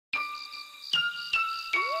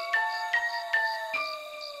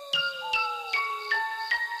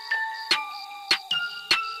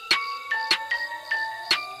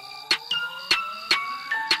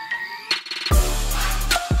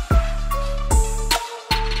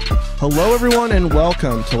Hello, everyone, and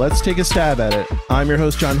welcome to Let's Take a Stab at It. I'm your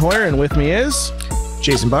host, John Hoyer, and with me is...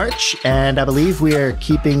 Jason Barch, and I believe we are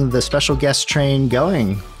keeping the special guest train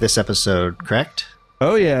going this episode, correct?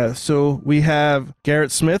 Oh, yeah. So we have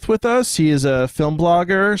Garrett Smith with us. He is a film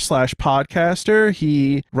blogger / podcaster.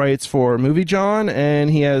 He writes for Movie John, and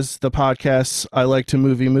he has the podcasts I Like to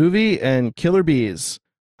Movie and Killer Bees.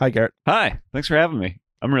 Hi, Garrett. Hi. Thanks for having me.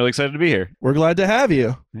 I'm really excited to be here. We're glad to have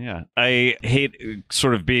you. Yeah. I hate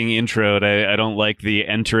sort of being introed. I don't like the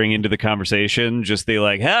entering into the conversation, just the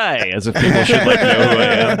like, hi, as if people should like know who I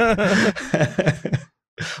am.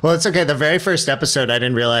 Well, it's okay. The very first episode, I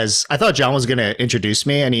didn't realize, I thought John was going to introduce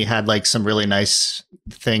me, and he had like some really nice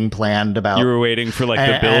thing planned about. You were waiting for like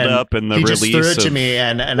the build up and the he release. He just threw it to me,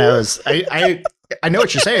 and I know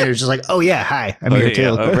what you're saying. It was just like, oh yeah, hi, I'm here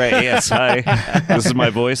too. Oh, right, yes, hi. This is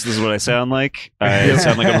my voice. This is what I sound like. I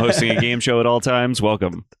sound like I'm hosting a game show at all times.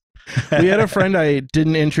 Welcome. We had a friend I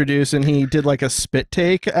didn't introduce, and he did like a spit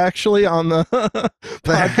take actually on the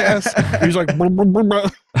podcast. He was like, brr, brr, brr,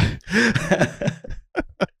 brr.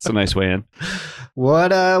 It's a nice way in.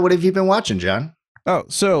 What have you been watching, John? Oh,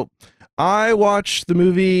 so I watched the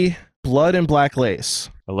movie Blood and Black Lace.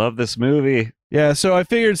 I love this movie. Yeah, so I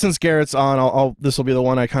figured since Garrett's on, this will be the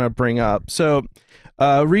one I kind of bring up. So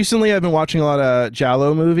recently I've been watching a lot of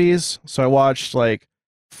Giallo movies. So I watched like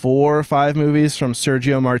 4 or 5 movies from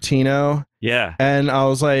Sergio Martino. Yeah. And I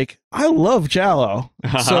was like, I love Giallo.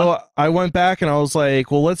 So I went back and I was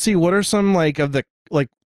like, well, let's see, what are some like of the like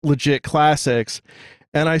legit classics?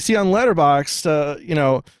 And I see on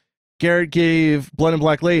Letterboxd, Garrett gave Blood and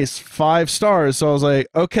Black Lace 5 stars. So I was like,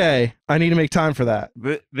 okay, I need to make time for that.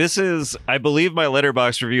 This is, I believe my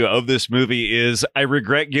Letterboxd review of this movie is, I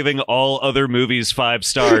regret giving all other movies 5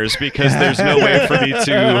 stars because there's no way for me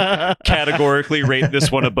to categorically rate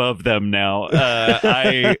this one above them now.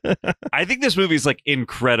 I think this movie is like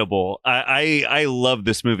incredible. I love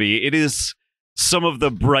this movie. It is some of the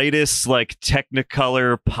brightest, like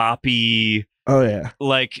Technicolor, poppy, oh yeah,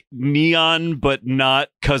 like neon, but not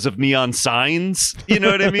because of neon signs. You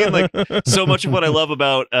know what I mean? Like so much of what I love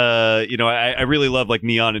about, I really love like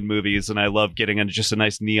neon in movies, and I love getting just a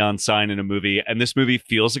nice neon sign in a movie. And this movie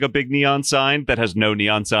feels like a big neon sign that has no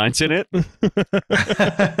neon signs in it.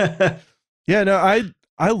 Yeah, no,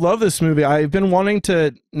 I love this movie. I've been wanting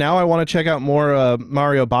to, now I want to check out more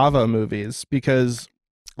Mario Bava movies, because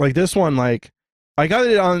like this one, like I got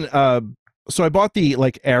it on, so I bought the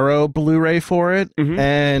like Arrow Blu-ray for it,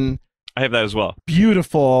 and I have that as well.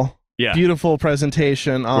 Beautiful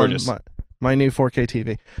presentation on my new 4K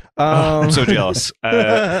TV. I'm so jealous.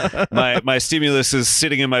 My stimulus is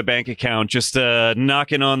sitting in my bank account, just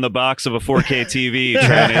knocking on the box of a 4K TV,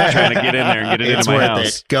 trying to get in there and get it into my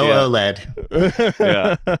house. It. Go OLED.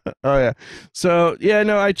 Yeah. Oh yeah. So yeah,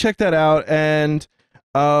 no, I checked that out, and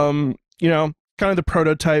kind of the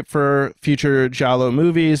prototype for future Giallo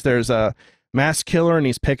movies. There's a masked killer, and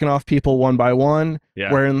he's picking off people one by one,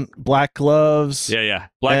 wearing black gloves. Yeah.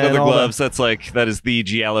 Black leather gloves. That is the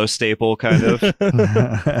Giallo staple, kind of.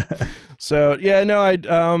 So yeah,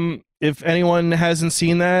 no, if anyone hasn't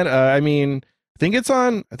seen that, I think it's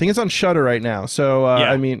on Shudder right now. So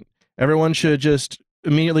I mean, everyone should just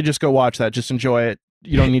immediately just go watch that. Just enjoy it.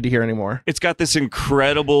 You don't need to hear anymore. It's got this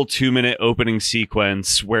incredible 2-minute opening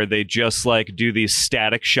sequence where they just like do these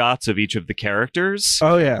static shots of each of the characters.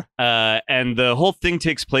 Oh yeah. And the whole thing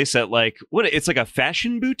takes place at like it's like a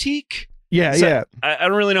fashion boutique. Yeah, so yeah. I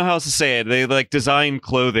don't really know how else to say it. They like design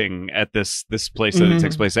clothing at this place that it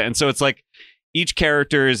takes place at. And so it's like each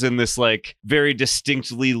character is in this like very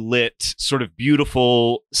distinctly lit, sort of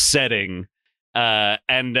beautiful setting. I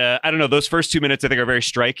don't know, those first 2 minutes I think are very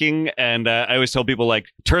striking, and I always tell people like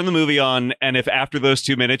turn the movie on, and if after those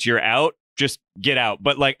 2 minutes you're out, just get out.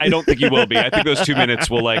 But like I don't think you will be. I think those 2 minutes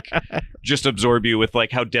will like just absorb you with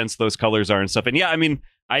like how dense those colors are and stuff. And yeah, I mean,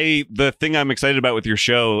 the thing I'm excited about with your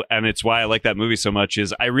show, and it's why I like that movie so much,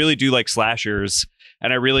 is I really do like slashers,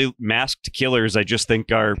 and I really masked killers I just think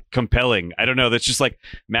are compelling. I don't know, that's just like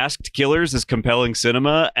masked killers is compelling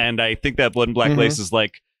cinema, and I think that Blood and Black Lace is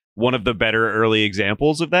like one of the better early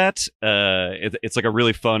examples of that. It's like a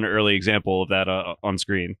really fun early example of that on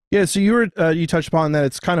screen. Yeah, so you touched upon that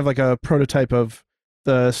it's kind of like a prototype of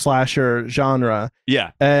the slasher genre.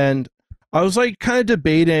 Yeah. And I was like kind of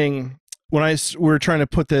debating when we were trying to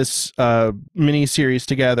put this mini series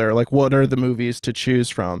together, like what are the movies to choose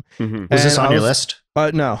from. Was this on your list?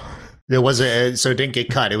 No. It wasn't, so it didn't get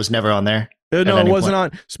cut. It was never on there. No, it wasn't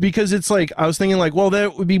on, because it's like I was thinking like, well,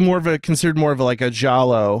 that would be considered more of a like a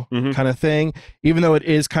Giallo kind of thing, even though it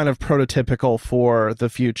is kind of prototypical for the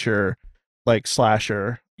future like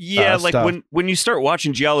slasher Yeah, like stuff. when you start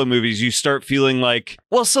watching Giallo movies, you start feeling like,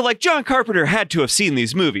 well, so like John Carpenter had to have seen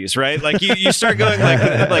these movies, right? Like you start going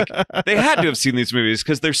like they had to have seen these movies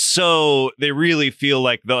because they really feel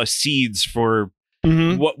like the seeds for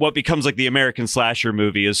what becomes like the American slasher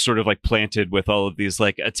movie is sort of like planted with all of these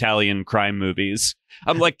like Italian crime movies.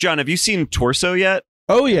 I'm like, John, have you seen Torso yet?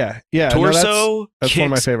 Oh yeah, Torso. No, that's one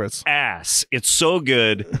of my favorites. Ass, it's so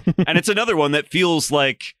good, and it's another one that feels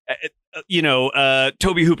like,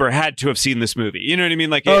 Toby Hooper had to have seen this movie. You know what I mean?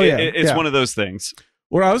 Like, it's one of those things.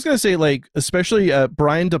 Well, I was gonna say, like, especially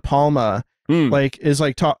Brian De Palma, like, is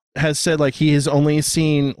like has said like he has only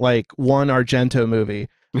seen like one Argento movie.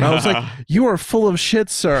 And I was like, you are full of shit,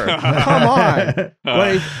 sir. Come on.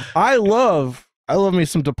 Like, I love me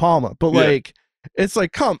some De Palma, but like. It's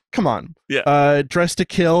like, come on. Yeah. Dress to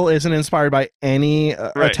Kill isn't inspired by any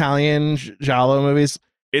Italian giallo movies.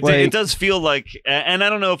 It does feel like, and I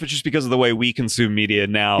don't know if it's just because of the way we consume media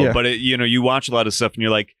now, but you watch a lot of stuff and you're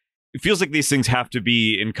like, it feels like these things have to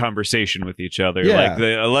be in conversation with each other.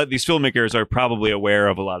 Yeah. Like these filmmakers are probably aware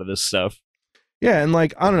of a lot of this stuff. Yeah, and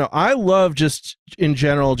like, I don't know, I love just in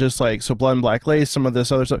general, just like, so Blood and Black Lace, some of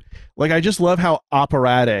this other stuff. Like, I just love how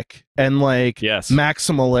operatic and like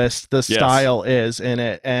maximalist the style is in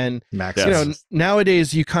it. And nowadays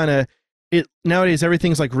nowadays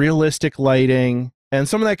everything's like realistic lighting, and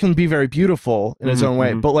some of that can be very beautiful in its own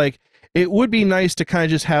way. But like, it would be nice to kind of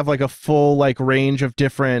just have like a full like range of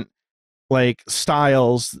different like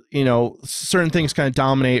styles, certain things kind of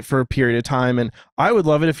dominate for a period of time. And I would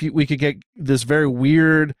love it if we could get this very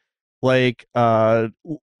weird, like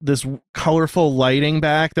this colorful lighting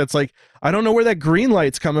back. That's like, I don't know where that green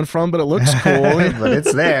light's coming from, but it looks cool. But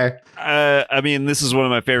it's there. I mean, this is one of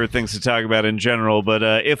my favorite things to talk about in general, but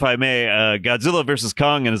if I may, Godzilla vs.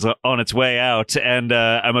 Kong is on its way out, and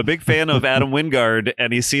I'm a big fan of Adam Wingard,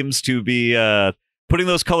 and he seems to be putting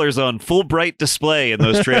those colors on full bright display in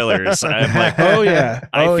those trailers. I'm like,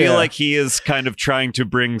 I feel like he is kind of trying to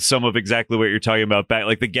bring some of exactly what you're talking about back.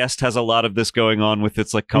 Like, The Guest has a lot of this going on with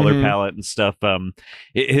its like color palette and stuff.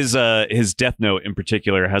 His Death Note in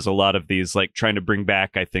particular has a lot of these, like, trying to bring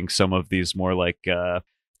back, I think, some of these more like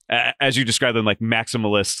as you describe them, like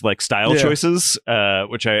maximalist like style choices,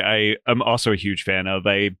 which I am also a huge fan of.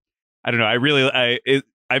 I don't know.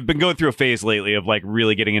 I've been going through a phase lately of like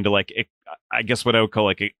really getting into like, I guess what I would call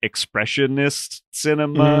like expressionist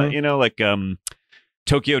cinema, like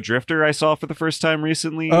Tokyo Drifter I saw for the first time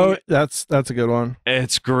recently. Oh, that's a good one.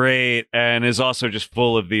 It's great, and is also just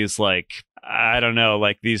full of these like, I don't know,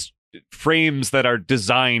 like these frames that are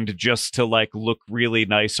designed just to like look really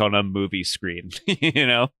nice on a movie screen,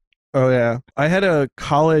 Oh yeah. I had a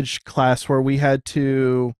college class where we had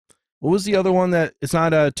to, what was the other one that, it's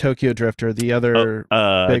not a Tokyo Drifter, the other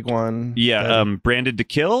big one. Yeah, Branded to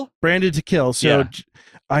Kill? Branded to Kill. So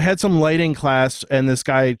I had some lighting class, and this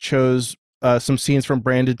guy chose some scenes from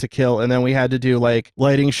Branded to Kill, and then we had to do like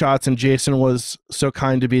lighting shots, and Jason was so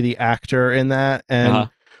kind to be the actor in that, and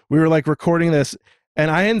we were like recording this, and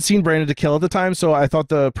I hadn't seen Branded to Kill at the time, so I thought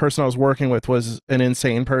the person I was working with was an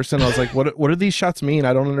insane person. I was like, what do these shots mean?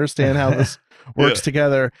 I don't understand how this works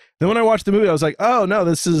together. Then when I watched the movie, I was like, oh no,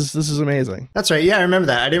 this is amazing. That's right. Yeah, I remember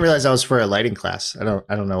that. I didn't realize that was for a lighting class. I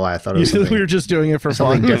don't know why I thought it was we were just doing it for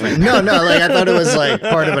something fun. different. No, like I thought it was like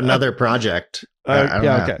part of another project. I don't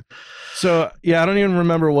know. Okay. So yeah, I don't even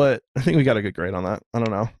remember what. I think we got a good grade on that. I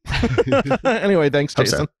don't know. Anyway, thanks,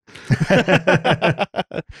 Jason. All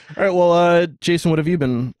right. Well, Jason, what have you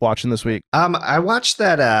been watching this week? I watched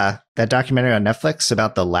that documentary on Netflix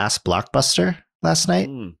about the last blockbuster last night,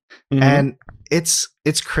 and it's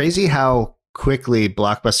crazy how quickly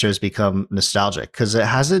blockbusters become nostalgic, because they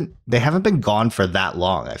haven't been gone for that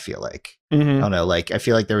long. I feel like I don't know, like I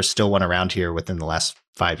feel like there was still one around here within the last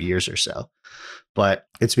 5 years or so, but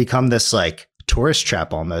it's become this like tourist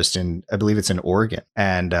trap almost, and I believe it's in Oregon,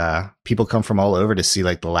 and people come from all over to see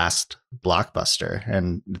like the last blockbuster,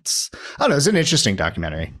 and it's, I don't know, it's an interesting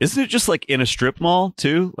documentary. Isn't it just like in a strip mall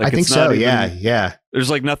too? Like, I think so. Yeah. There's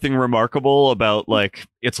like nothing remarkable about like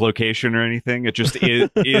its location or anything. It just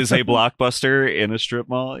is a blockbuster in a strip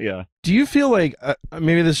mall. Yeah. Do you feel like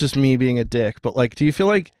maybe this is just me being a dick, but like, do you feel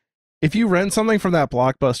like if you rent something from that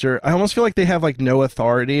blockbuster, I almost feel like they have like no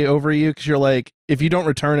authority over you, because you're like, if you don't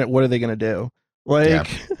return it, what are they going to do? Like,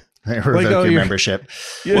 they revoke your membership.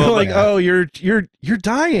 You're you're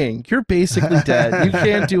dying. You're basically dead. You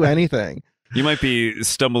can't do anything. You might be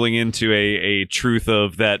stumbling into a truth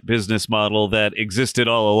of that business model that existed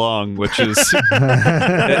all along, which is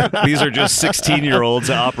these are just 16-year-olds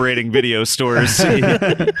operating video stores.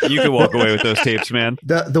 You can walk away with those tapes, man.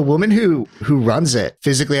 The woman who runs it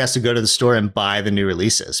physically has to go to the store and buy the new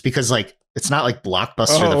releases because like it's not like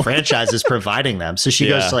Blockbuster, the franchise is providing them. So she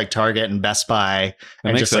goes to like Target and Best Buy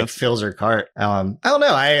and just like fills her cart. I don't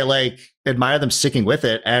know. I like admire them sticking with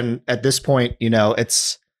it. And at this point, you know,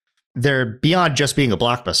 they're beyond just being a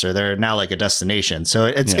Blockbuster. They're now like a destination. So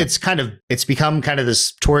it's become kind of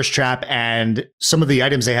this tourist trap. And some of the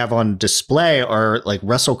items they have on display are like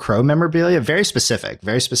Russell Crowe memorabilia, very specific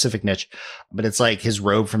niche. But it's like his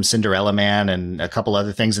robe from Cinderella Man and a couple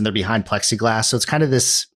other things, and they're behind plexiglass. So it's kind of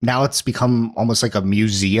this, now it's become almost like a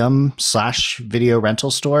museum / video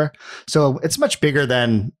rental store. So it's much bigger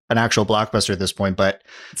than an actual Blockbuster at this point, but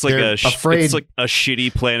it's like it's like a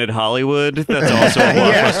shitty Planet Hollywood that's also a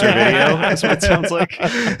Blockbuster video. That's what it sounds like.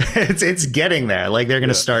 It's getting there. Like they're going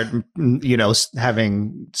to start, you know,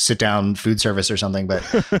 having sit down food service or something, but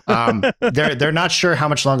they're not sure how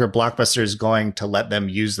much longer Blockbuster is going to let them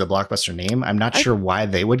use the Blockbuster name. I'm not sure why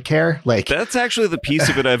they would care. Like that's actually the piece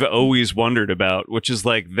of it I've always wondered about, which is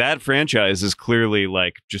like that franchise is clearly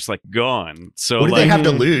like just like gone. So what do they have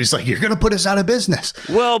to lose? Like you're going to put us out of business.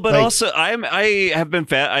 Well, but like, also I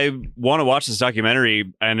want to watch this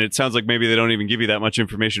documentary, and it sounds like maybe they don't even give you that much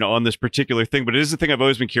information on this particular thing, but it is the thing I've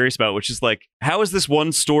always been curious about, which is like, how is this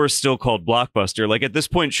one store still called Blockbuster? Like at this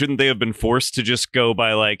point, shouldn't they have been forced to just go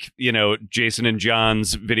by like, you know, Jason and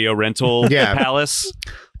John's video rental palace?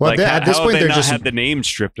 Well, like, at this point, they're just had the name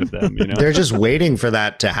stripped of them. You know, they're just waiting for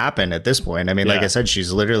that to happen. At this point, I mean, like I said,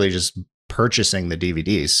 she's literally just purchasing the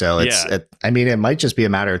DVDs. So it might just be a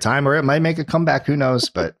matter of time, or it might make a comeback. Who knows?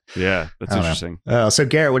 But yeah, that's interesting. So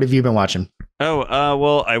Garrett, what have you been watching?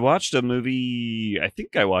 Well, I watched a movie. I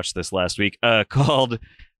think I watched this last week. Called.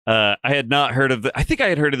 I had not heard of I think I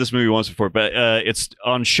had heard of this movie once before, but it's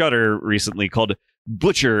on Shudder recently, called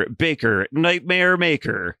Butcher, Baker, Nightmare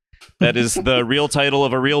Maker. That is the real title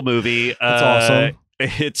of a real movie. That's awesome.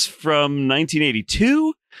 It's from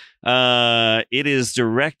 1982. It is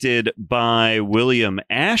directed by William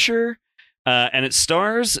Asher, and it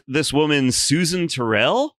stars this woman, Susan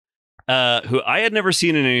Terrell, who I had never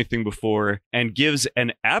seen in anything before, and gives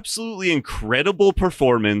an absolutely incredible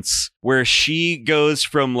performance where she goes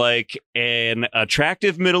from like an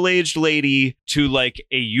attractive middle-aged lady to like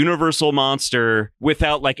a universal monster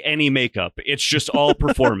without like any makeup. It's just all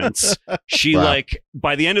performance. She like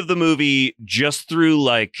by the end of the movie, just through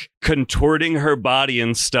like contorting her body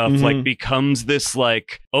and stuff, like becomes this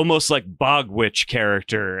like almost like bog witch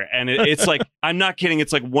character. And it's like, I'm not kidding,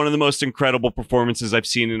 it's like one of the most incredible performances I've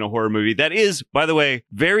seen in a horror movie. That is, by the way,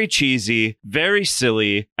 very cheesy, very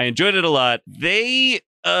silly. I enjoyed it a lot. They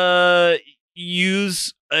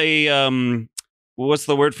use a what's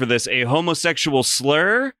the word for this? A homosexual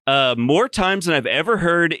slur more times than I've ever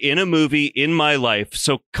heard in a movie in my life.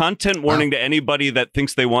 So content warning to anybody that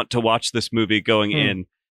thinks they want to watch this movie going in.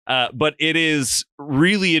 But it is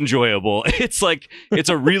really enjoyable. It's like, it's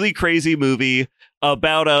a really crazy movie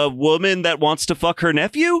about a woman that wants to fuck her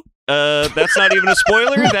nephew. That's not even a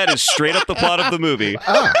spoiler. That is straight up the plot of the movie.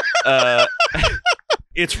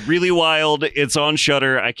 It's really wild. It's on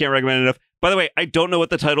Shudder. I can't recommend it enough. By the way, I don't know what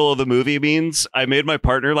the title of the movie means. I made my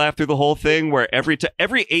partner laugh through the whole thing, where every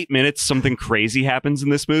 8 minutes something crazy happens in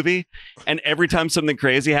this movie, and every time something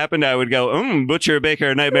crazy happened, I would go, "Butcher,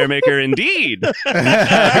 Baker, Nightmare Maker, indeed,"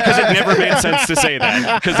 because it never made sense to say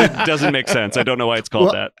that, because it doesn't make sense. I don't know why it's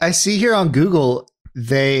called that. I see here on Google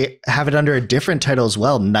they have it under a different title as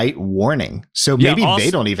well, Night Warning. So maybe they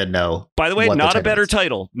don't even know. By the way, not a better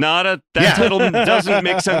title. That title doesn't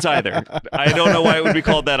make sense either. I don't know why it would be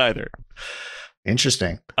called that either.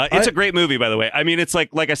 Interesting. It's a great movie, by the way. I mean, it's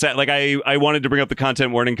like I said, like I wanted to bring up the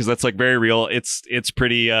content warning because that's like very real. It's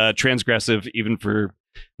pretty transgressive even for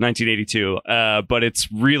 1982. But it's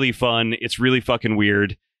really fun. It's really fucking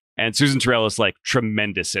weird. And Susan Terrell is like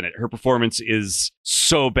tremendous in it. Her performance is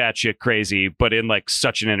so batshit crazy, but in like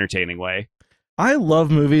such an entertaining way. I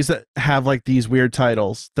love movies that have like these weird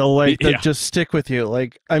titles. They'll like just stick with you.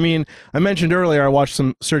 Like, I mean, I mentioned earlier I watched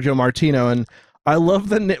some Sergio Martino, and I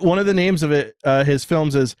love one of the names of it. His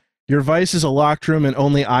films is "Your Vice is a Locked Room and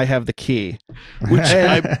Only I Have the Key," which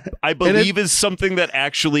I believe is something that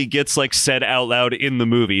actually gets like said out loud in the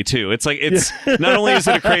movie too. It's like, it's not only is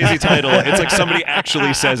it a crazy title, it's like somebody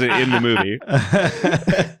actually says it in the movie.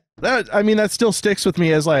 That still sticks with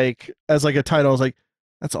me as like a title. It's like,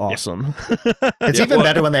 That's awesome. It's even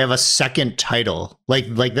better when they have a second title, like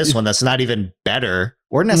this one that's not even better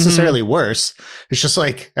or necessarily worse. It's just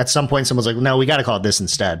like at some point someone's like, no, we got to call it this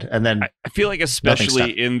instead. And then I feel like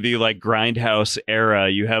especially in the like Grindhouse era,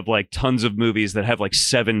 you have like tons of movies that have like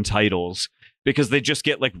 7 titles because they just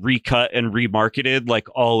get like recut and remarketed like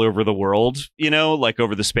all over the world, you know, like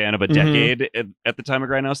over the span of a decade at the time of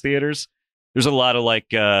Grindhouse theaters. There's a lot of like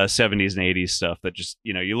 70s and 80s stuff that just,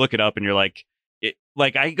 you know, you look it up and you're like,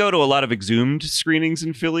 like I go to a lot of Exhumed screenings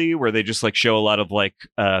in Philly where they just like show a lot of like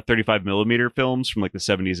 35 millimeter films from like the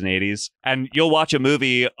 70s and 80s. And you'll watch a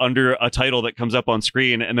movie under a title that comes up on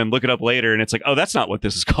screen and then look it up later. And it's like, oh, that's not what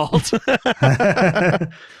this is called.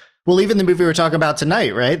 Well, even the movie we're talking about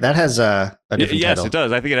tonight, right? That has a different yes, title. It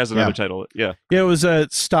does. I think it has another title. Yeah. Yeah, it was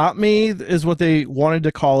Stop Me is what they wanted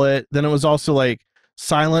to call it. Then it was also like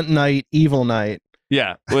Silent Night, Evil Night.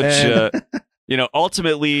 Yeah, which... you know,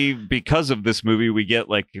 ultimately, because of this movie, we get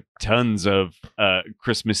like tons of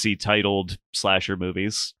Christmassy titled slasher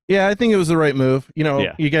movies. Yeah, I think it was the right move. You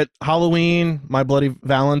know, you get Halloween, My Bloody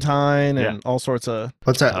Valentine, and all sorts of.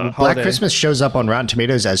 What's that? Black holiday. Christmas shows up on Rotten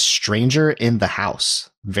Tomatoes as Stranger in the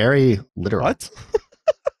House. Very literal. What?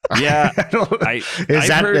 Yeah, is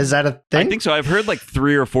that a thing? I think so. I've heard like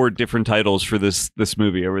 3 or 4 different titles for this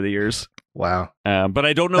movie over the years. Wow. But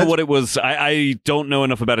I don't know what it was. I don't know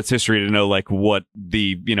enough about its history to know like what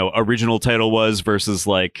the, you know, original title was versus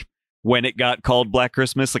like when it got called Black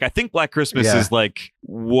Christmas. Like I think Black Christmas is like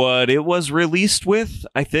what it was released with,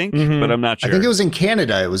 I think, but I'm not sure. I think it was in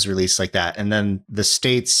Canada it was released like that. And then the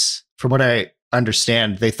States, from what I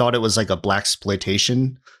understand, they thought it was like a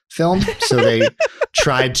blaxploitation film. So they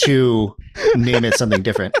tried to name it something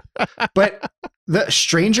different. But the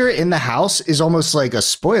Stranger in the House is almost like a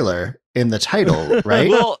spoiler in the title, right?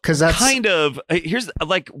 Well, because that's kind of here's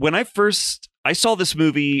like when I saw this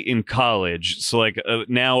movie in college, so like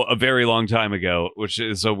now a very long time ago, which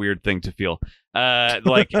is a weird thing to feel.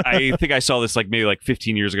 Like I think I saw this like maybe like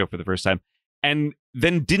 15 years ago for the first time, and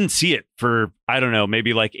then didn't see it for I don't know,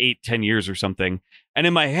 maybe like 8-10 years or something. And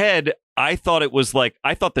in my head, I thought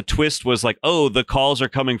the twist was like, oh, the calls are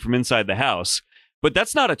coming from inside the house. But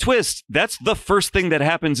that's not a twist. That's the first thing that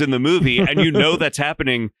happens in the movie. And you know that's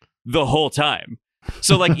happening the whole time.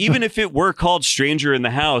 So like, even if it were called Stranger in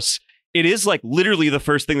the House, it is like literally the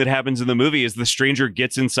first thing that happens in the movie is the stranger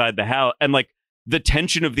gets inside the house. And like the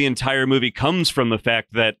tension of the entire movie comes from the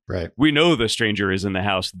fact that we know the stranger is in the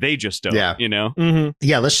house. They just don't, you know?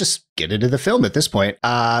 Yeah, let's just get into the film at this point.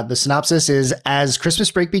 The synopsis is, as Christmas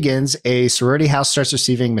break begins, a sorority house starts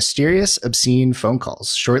receiving mysterious, obscene phone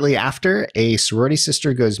calls. Shortly after, a sorority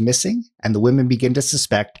sister goes missing, and the women begin to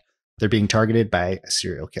suspect they're being targeted by a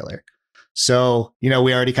serial killer. So, you know,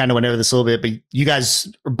 we already kind of went over this a little bit, but you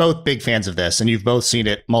guys are both big fans of this, and you've both seen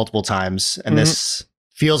it multiple times, and this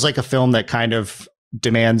feels like a film that kind of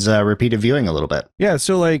demands repeated viewing a little bit. Yeah,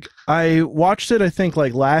 so like I watched it, I think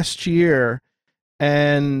like last year,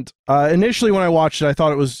 and initially when I watched it, I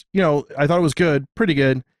thought it was, you know, I thought it was good, pretty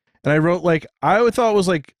good. And I wrote like, I thought it was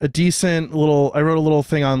like a decent little, I wrote a little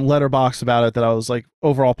thing on Letterboxd about it that I was like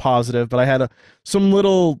overall positive, but I had some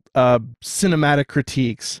little cinematic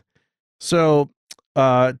critiques. So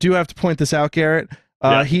do have to point this out, Garrett.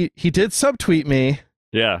 He did subtweet me.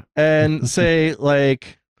 Yeah. And say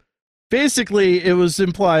like, basically it was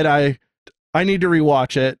implied I need to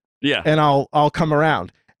rewatch it. Yeah. And I'll come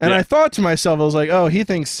around. And I thought to myself, I was like, oh, he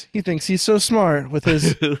thinks he's so smart with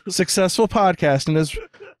his successful podcast and his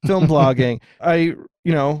film blogging. I,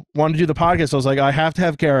 you know, wanted to do the podcast. I was like, I have to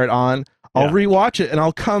have Garrett on. I'll rewatch it and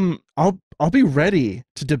I'll be ready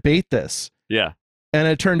to debate this. Yeah. And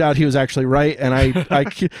it turned out he was actually right, and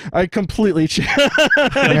I completely changed on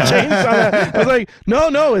that. I was like,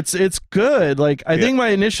 no, it's good. Like I think my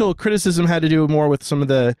initial criticism had to do more with some of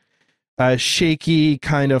the shaky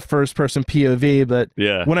kind of first-person POV, but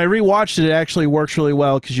when I rewatched it, it actually works really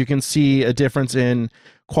well because you can see a difference in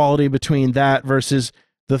quality between that versus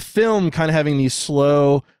the film kind of having these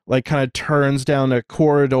slow, like kind of turns down a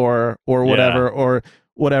corridor or whatever, or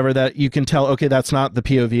whatever that you can tell, okay, that's not the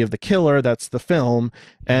POV of the killer, that's the film.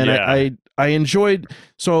 And I enjoyed,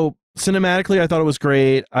 so cinematically I thought it was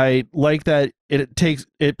great. I like that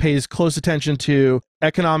it pays close attention to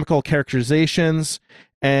economical characterizations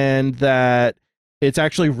and that it's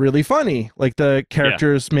actually really funny. Like the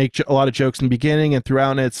characters make a lot of jokes in the beginning and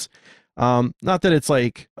throughout, and it's not that it's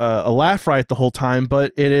like a laugh riot the whole time,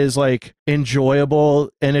 but it is like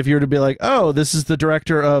enjoyable. And if you were to be like, oh, this is the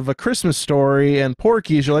director of A Christmas Story and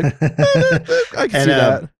Porky's, you're like, I can see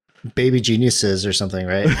that. Baby Geniuses or something,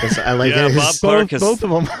 right? I like Yeah, it. Bob Clark has, both of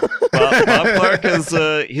them. Bob Clark is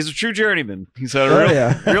he's a true journeyman. He's had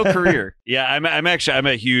a real career. Yeah, I'm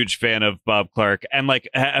a huge fan of Bob Clark, and like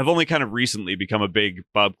I've only kind of recently become a big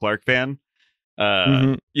Bob Clark fan.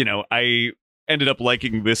 You know, I ended up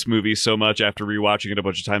liking this movie so much after rewatching it a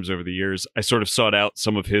bunch of times over the years. I sort of sought out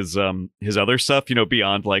some of his other stuff, you know,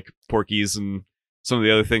 beyond like Porky's and some of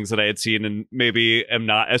the other things that I had seen and maybe am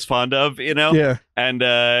not as fond of, you know? Yeah. And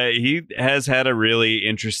he has had a really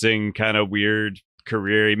interesting kind of weird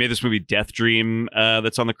career. He made this movie Death Dream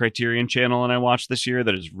that's on the Criterion Channel and I watched this year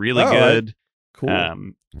that is really good. Cool.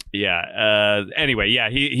 Anyway, yeah,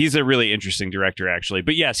 he's a really interesting director actually.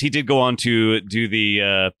 But yes, he did go on to do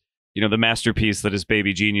the the masterpiece that is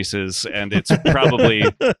Baby Geniuses, and it's probably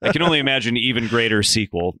I can only imagine even greater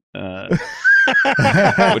sequel. Which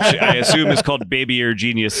I assume is called Babyer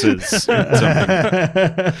Geniuses.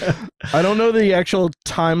 I don't know the actual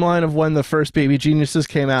timeline of when the first Baby Geniuses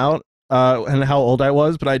came out and how old I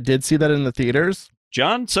was, but I did see that in the theaters.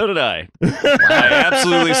 John, so did I. I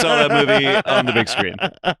absolutely saw that movie on the big screen.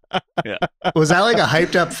 Yeah. Was that like a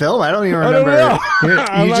hyped up film? I don't even remember.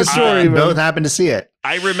 I'm you not just sure even. both happened to see it.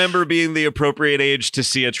 I remember being the appropriate age to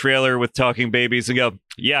see a trailer with talking babies and go,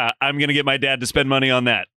 yeah, I'm going to get my dad to spend money on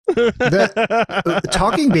that.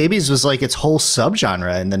 Talking babies was like its whole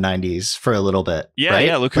subgenre in the 90s for a little bit. Yeah, right?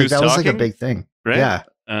 yeah. Look like who's that talking. was like a big thing. Right?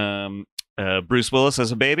 Yeah. Bruce Willis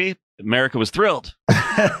as a baby. America was thrilled.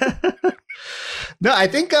 No, I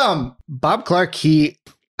think Bob Clark,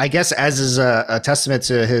 I guess as is a testament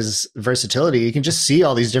to his versatility, you can just see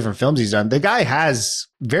all these different films he's done. The guy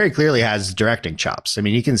very clearly has directing chops. I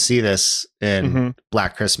mean, you can see this in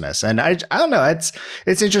Black Christmas. And I don't know,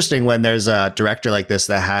 it's interesting when there's a director like this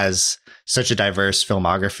that has such a diverse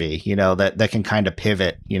filmography, you know, that can kind of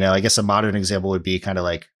pivot. You know, I guess a modern example would be kind of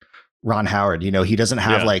like Ron Howard. You know, he doesn't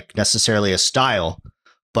have like necessarily a style,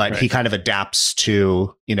 but he kind of adapts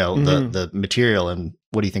to, you know, the material and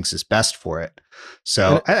what he thinks is best for it.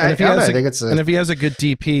 So I think it's and if he has a good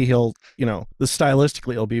DP, he'll, you know,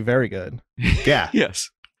 stylistically it'll be very good. Yeah. Yes.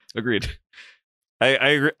 Agreed.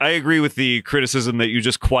 I agree with the criticism that you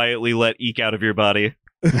just quietly let eke out of your body.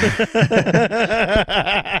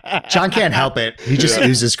 John can't help it. He just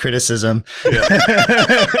uses criticism.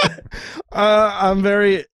 Yeah. I'm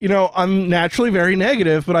very, you know, I'm naturally very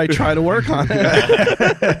negative, but I try to work on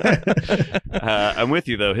it. I'm with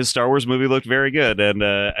you though. His Star Wars movie looked very good, and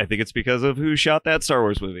I think it's because of who shot that Star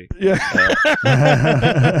Wars movie. Yeah.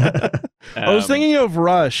 I was thinking of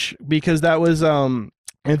Rush because that was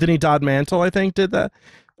Anthony Dodd Mantle, I think, did that.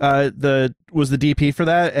 Was the DP for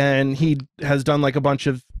that, and he has done like a bunch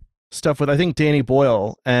of stuff with I think Danny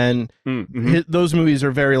Boyle, and those movies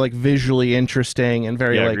are very like visually interesting and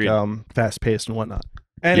very fast paced and whatnot.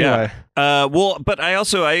 Anyway, well, but I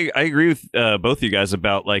agree with both of you guys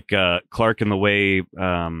about like Clark and the way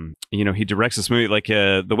you know, he directs this movie. Like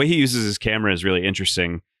the way he uses his camera is really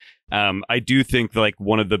interesting. I do think like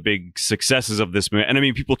one of the big successes of this movie, and I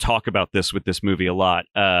mean people talk about this with this movie a lot,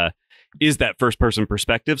 is that first person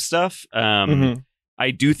perspective stuff. I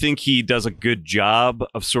do think he does a good job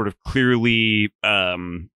of sort of clearly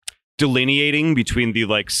delineating between the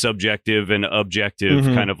like subjective and objective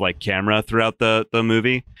kind of like camera throughout the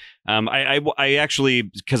movie. I actually,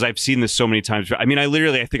 because I've seen this so many times. I mean, I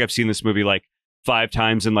think I've seen this movie like 5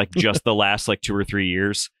 times in like just the last like 2 or 3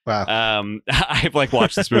 years. Wow. I've like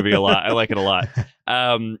watched this movie a lot. I like it a lot.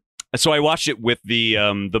 So I watched it with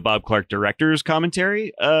the Bob Clark director's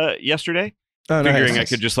commentary yesterday. Figuring I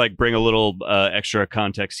could just like bring a little extra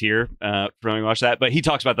context here from when we watched that. But he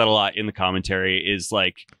talks about that a lot in the commentary, is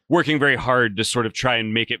like working very hard to sort of try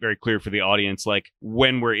and make it very clear for the audience, like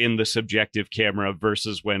when we're in the subjective camera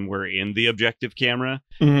versus when we're in the objective camera.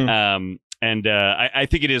 I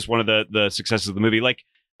think it is one of the successes of the movie. Like,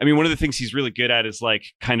 I mean, one of the things he's really good at is like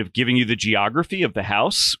kind of giving you the geography of the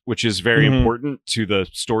house, which is very important to the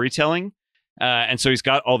storytelling. And so he's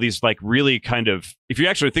got all these like really kind of, if you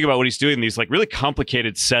actually think about what he's doing, these like really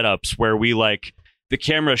complicated setups where we like the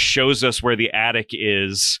camera shows us where the attic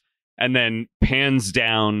is and then pans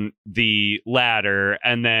down the ladder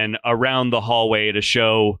and then around the hallway to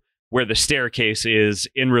show where the staircase is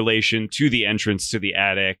in relation to the entrance to the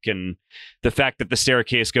attic, and the fact that the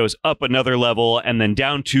staircase goes up another level and then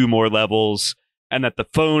down 2 more levels, and that the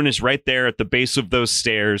phone is right there at the base of those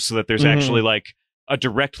stairs, so that there's actually like a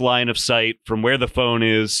direct line of sight from where the phone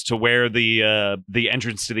is to where the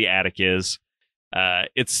entrance to the attic is.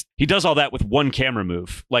 He does all that with one camera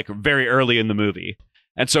move, like very early in the movie.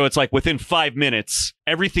 And so it's like within 5 minutes,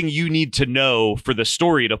 everything you need to know for the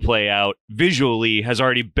story to play out visually has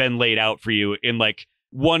already been laid out for you in like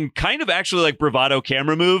one kind of actually like bravado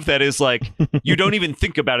camera move that is like you don't even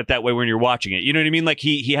think about it that way when you're watching it. You know what I mean? Like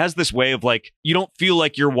he has this way of like you don't feel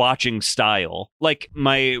like you're watching style. Like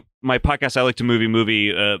my podcast, I Like to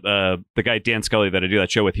Movie, the guy Dan Scully that I do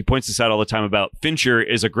that show with, he points this out all the time about Fincher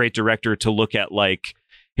is a great director to look at. Like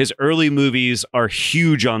his early movies are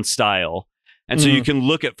huge on style. And so you can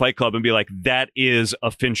look at Fight Club and be like, that is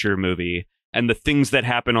a Fincher movie. And the things that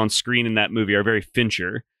happen on screen in that movie are very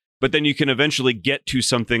Fincher. But then you can eventually get to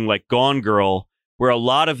something like Gone Girl, where a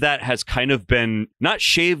lot of that has kind of been not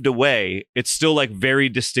shaved away. It's still like very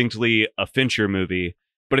distinctly a Fincher movie,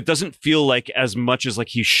 but it doesn't feel like as much as like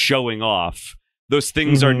he's showing off. Those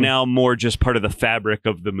things are now more just part of the fabric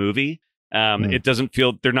of the movie. It doesn't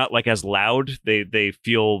feel, they're not like as loud. They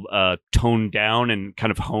feel toned down and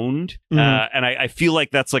kind of honed. And I feel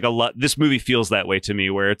like that's like a lot. This movie feels that way to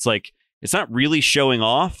me, where it's like, it's not really showing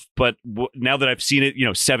off, but now that I've seen it,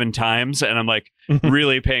 7 times and I'm like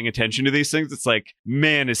really paying attention to these things, it's like,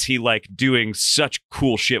 man, is he like doing such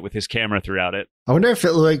cool shit with his camera throughout it. I wonder if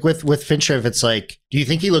it like with Fincher, if it's like, do you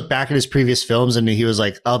think he looked back at his previous films and he was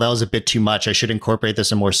like, oh, that was a bit too much, I should incorporate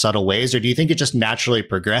this in more subtle ways? Or do you think it just naturally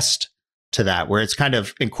progressed to that, where it's kind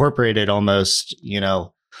of incorporated almost,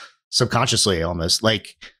 subconsciously almost?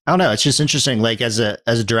 Like, I don't know, it's just interesting, like as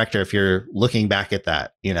a director, if you're looking back at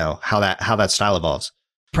that, how that style evolves.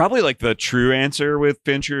 Probably like the true answer with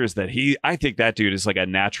Fincher is that I think that dude is like a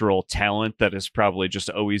natural talent that is probably just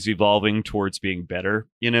always evolving towards being better,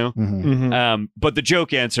 But the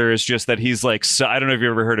joke answer is just that he's like, I don't know if you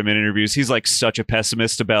ever heard him in interviews. He's like such a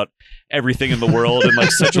pessimist about everything in the world and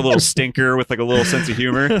like such a little stinker with like a little sense of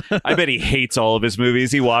humor. I bet he hates all of his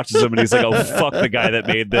movies. He watches them and he's like, oh, fuck the guy that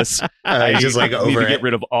made this. I just like need to get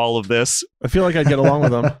rid of all of this. I feel like I'd get along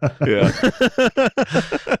with him.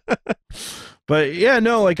 Yeah. But yeah,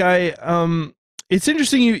 no, like it's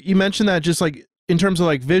interesting you mentioned that, just like in terms of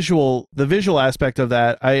like the visual aspect of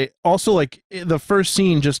that. I also like the first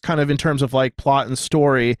scene, just kind of in terms of like plot and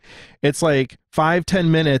story, it's like 5-10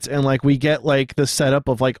 minutes and like we get like the setup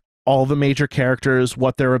of like all the major characters,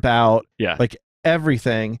 what they're about, like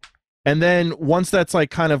everything. And then once that's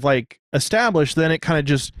like kind of like established, then it kind of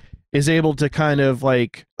just is able to kind of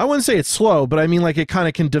like, I wouldn't say it's slow, but I mean like it kind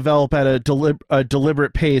of can develop at a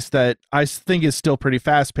deliberate pace that I think is still pretty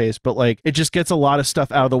fast paced, but like it just gets a lot of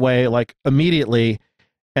stuff out of the way like immediately.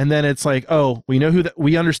 And then it's like, oh, we know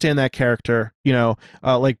we understand that character,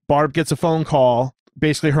 like Barb gets a phone call.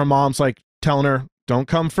 Basically her mom's like telling her, don't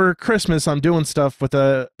come for Christmas, I'm doing stuff with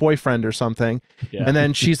a boyfriend or something. Yeah. And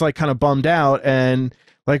then she's like kind of bummed out, and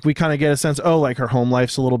like we kind of get a sense, oh, like her home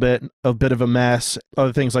life's a bit of a mess,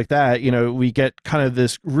 other things like that. We get kind of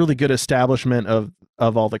this really good establishment of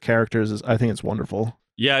all the characters. I think it's wonderful.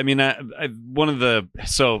 Yeah, I mean,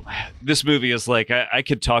 so this movie is like, I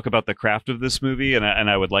could talk about the craft of this movie, and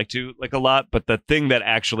I would like to like a lot, but the thing that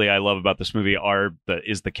actually I love about this movie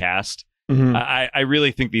is the cast. I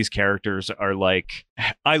really think these characters are like,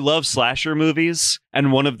 I love slasher movies,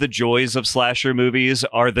 and one of the joys of slasher movies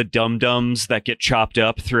are the dum-dums that get chopped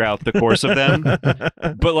up throughout the course of them.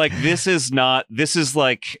 But like, this is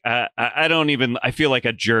like, I feel like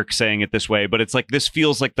a jerk saying it this way, but it's like, this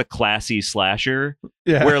feels like the classy slasher,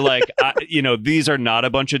 where like, these are not a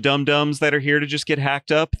bunch of dum-dums that are here to just get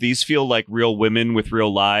hacked up. These feel like real women with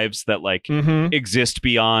real lives that like exist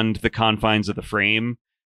beyond the confines of the frame.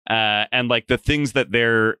 And like the things that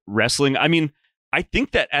they're wrestling. I mean, I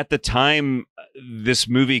think that at the time this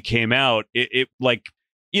movie came out, it like,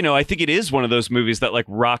 I think it is one of those movies that like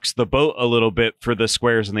rocks the boat a little bit for the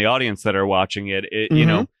squares in the audience that are watching it.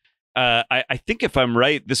 I think if I'm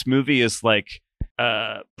right, this movie is like,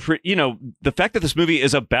 the fact that this movie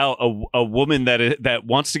is about a woman that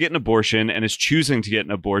wants to get an abortion and is choosing to get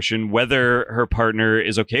an abortion, whether her partner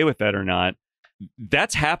is okay with that or not.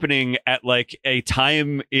 That's happening at like a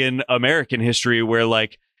time in American history where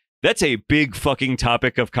like that's a big fucking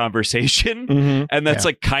topic of conversation. And that's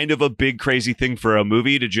like kind of a big crazy thing for a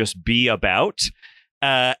movie to just be about.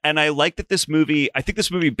 And I like that this movie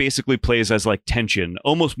basically plays as like tension,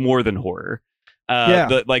 almost more than horror.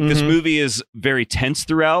 This movie is very tense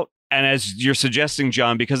throughout. And as you're suggesting,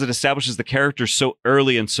 John, because it establishes the characters so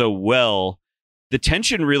early and so well, the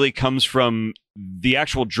tension really comes from the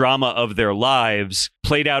actual drama of their lives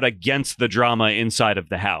played out against the drama inside of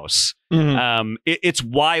the house. It's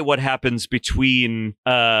why what happens between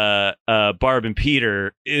Barb and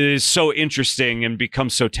Peter is so interesting and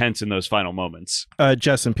becomes so tense in those final moments.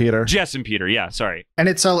 Jess and Peter, yeah, sorry. And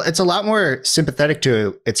it's a lot more sympathetic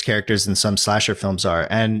to its characters than some slasher films are.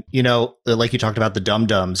 And like you talked about the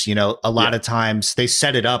dum-dums, a lot of times they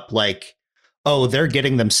set it up like, oh, they're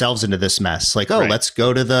getting themselves into this mess. Like, oh, let's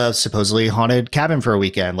go to the supposedly haunted cabin for a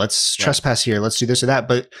weekend. Let's trespass here. Let's do this or that.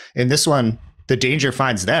 But in this one, the danger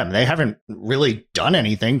finds them. They haven't really done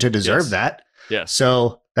anything to deserve that. Yes.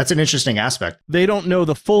 So that's an interesting aspect. They don't know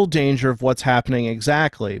the full danger of what's happening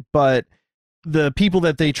exactly, but the people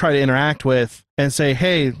that they try to interact with and say,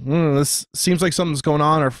 hey, this seems like something's going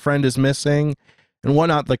on. Our friend is missing and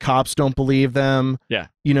whatnot. The cops don't believe them. Yeah.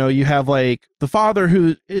 You know, you have like the father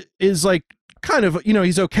who is like, kind of, you know,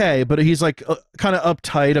 he's okay, but he's like kind of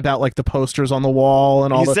uptight about like the posters on the wall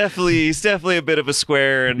and all. He's definitely a bit of a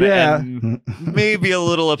square, and maybe a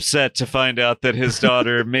little upset to find out that his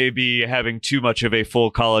daughter may be having too much of a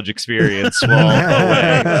full college experience while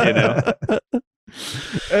away. You know,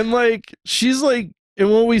 and like she's like,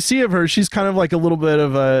 and when we see of her, she's kind of like a little bit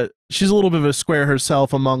of a square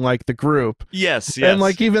herself among like the group. Yes. And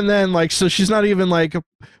like even then, like so she's not even like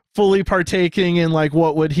fully partaking in like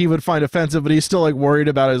what he would find offensive, but he's still like worried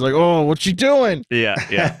about it. He's like, oh, what's she doing? Yeah.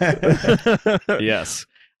 Yes.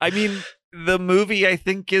 I mean, the movie I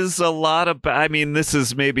think is a lot about, I mean, this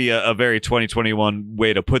is maybe a very 2021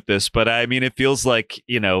 way to put this, but I mean, it feels like,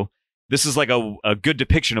 you know, this is like a good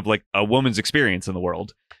depiction of like a woman's experience in the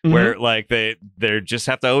world. Where like they just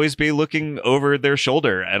have to always be looking over their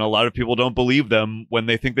shoulder, and a lot of people don't believe them when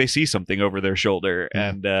they think they see something over their shoulder.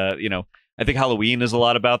 And you know, I think Halloween is a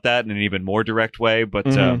lot about that in an even more direct way. But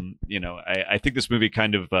you know, I think this movie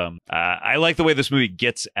kind of I like the way this movie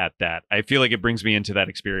gets at that. I feel like it brings me into that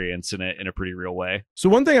experience in a pretty real way. So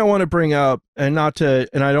one thing I want to bring up, and I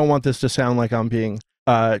don't want this to sound like I'm being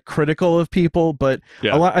critical of people, but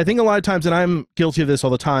I think a lot of times, and I'm guilty of this all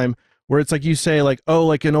the time, where it's like you say like, oh,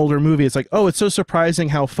 like an older movie, it's like, oh, it's so surprising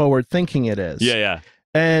how forward thinking it is. Yeah.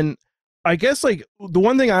 And I guess like the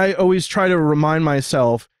one thing I always try to remind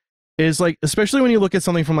myself is like, especially when you look at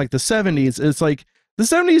something from like the 70s, it's like the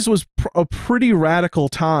 70s was a pretty radical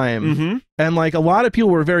time. And like a lot of people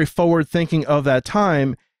were very forward thinking of that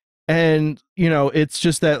time. And, you know, it's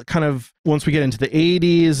just that kind of once we get into the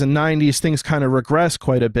 80s and 90s, things kind of regress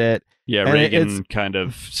quite a bit. Yeah, and Reagan kind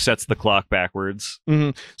of sets the clock backwards.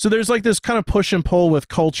 So there's like this kind of push and pull with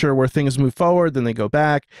culture where things move forward, then they go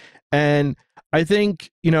back. And I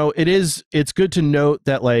think, you know, it's good to note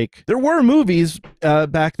that like there were movies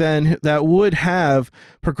back then that would have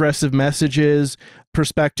progressive messages,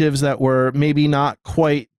 perspectives that were maybe not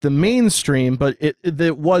quite the mainstream, but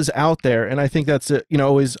it was out there. And I think that's, you know,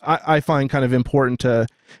 always I find kind of important to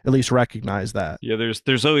at least recognize that. Yeah,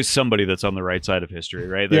 there's always somebody that's on the right side of history,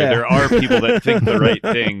 right? There are people that think the right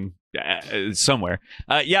thing somewhere.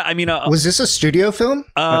 Yeah, I mean, was this a studio film?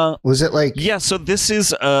 Was it like? Yeah, so this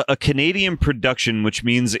is a Canadian production, which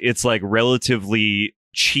means it's like relatively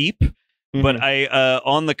cheap. But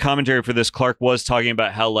on the commentary for this, Clark was talking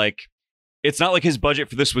about how like it's not like his budget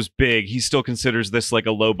for this was big. He still considers this like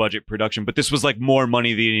a low budget production, but this was like more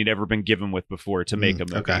money than he'd ever been given with before to make a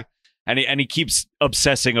movie. Okay. And he keeps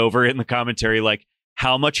obsessing over it in the commentary, like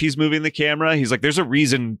how much he's moving the camera. He's like, there's a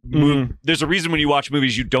reason. There's a reason when you watch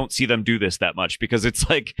movies, you don't see them do this that much, because it's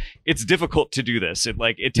like it's difficult to do this.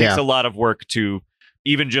 It takes a lot of work to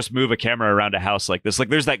even just move a camera around a house like this. Like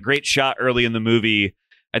there's that great shot early in the movie.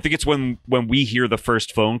 I think it's when we hear the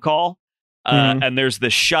first phone call. And there's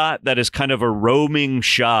this shot that is kind of a roaming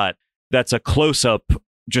shot that's a close-up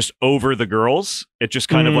just over the girls. It just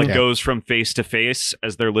kind of like goes from face to face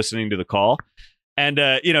as they're listening to the call. And,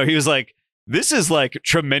 you know, he was like, this is like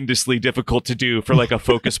tremendously difficult to do for like a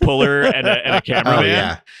focus puller and a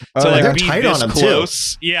cameraman. To like be tight this on them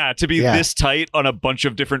close. too. Yeah, to be this tight on a bunch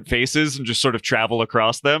of different faces and just sort of travel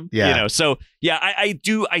across them. Yeah. You know, so yeah, I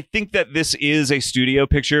think that this is a studio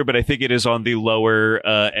picture, but I think it is on the lower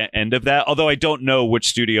end of that. Although I don't know which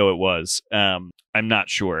studio it was. I'm not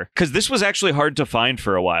sure, because this was actually hard to find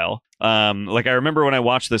for a while. Like I remember when I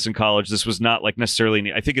watched this in college, this was not like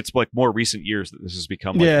necessarily. I think it's like more recent years that this has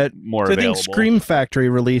become like more available. I think Scream Factory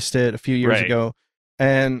released it a few years ago,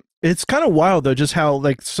 and it's kind of wild though, just how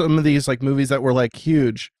like some of these like movies that were like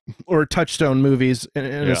huge or touchstone movies in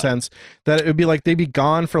a sense, that it would be like they'd be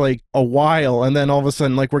gone for like a while, and then all of a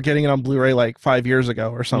sudden like we're getting it on Blu-ray like 5 years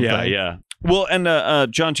ago or something. Yeah. Well,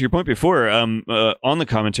 and John, to your point before, on the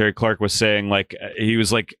commentary, Clark was saying like he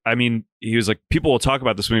was like people will talk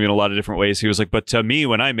about this movie in a lot of different ways. He was like, but to me,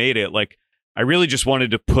 when I made it, like I really just wanted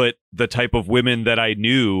to put the type of women that I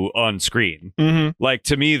knew on screen. Like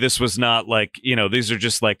to me, this was not like, you know, these are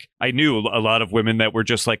just like I knew a lot of women that were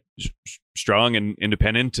just like strong and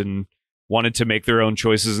independent and wanted to make their own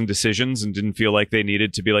choices and decisions and didn't feel like they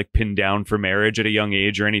needed to be like pinned down for marriage at a young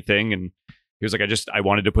age or anything. And he was like, I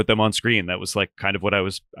wanted to put them on screen. That was like kind of what I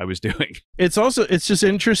was doing. It's just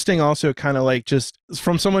interesting also kind of like just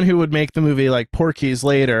from someone who would make the movie like Porky's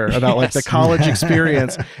later about like the college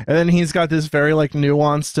experience. And then he's got this very like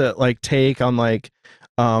nuanced like take on like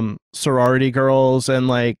sorority girls and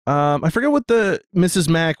like I forget what the Mrs.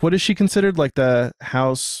 Mack, what is she considered, like the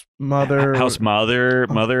house mother? House mother,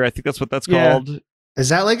 I think that's what that's called. Is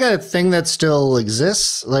that like a thing that still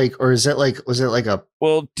exists? Like, or is it like, was it like a...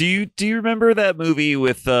 Well, do you remember that movie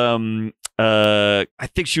with I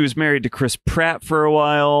think she was married to Chris Pratt for a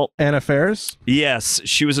while. Anna Faris? Yes,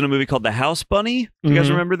 she was in a movie called The House Bunny. You guys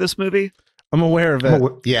remember this movie? I'm aware of it.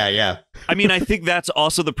 Yeah. I mean, I think that's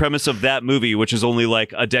also the premise of that movie, which is only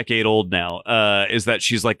like a decade old now, is that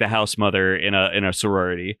she's like the house mother in a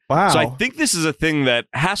sorority. Wow. So I think this is a thing that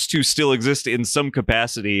has to still exist in some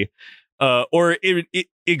capacity, or it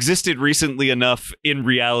existed recently enough in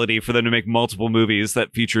reality for them to make multiple movies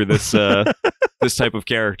that feature this this type of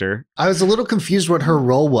character. I was a little confused what her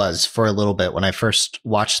role was for a little bit when I first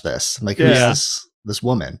watched this. I'm like, who's this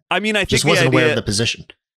woman? I mean, I think just wasn't aware of the position.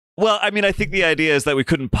 Well, I mean, I think the idea is that we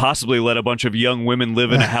couldn't possibly let a bunch of young women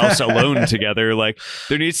live in a house alone together. Like,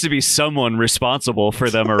 there needs to be someone responsible for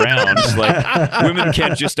them around. Like, women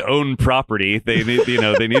can't just own property; they need,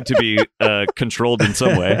 they need to be controlled in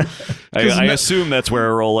some way. I assume that's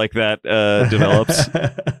where a role like that develops.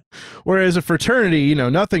 Whereas a fraternity,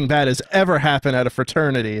 nothing bad has ever happened at a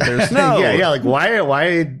fraternity. There's no, yeah. Like,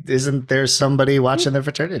 why isn't there somebody watching the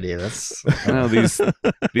fraternity? That's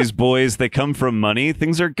these boys. They come from money.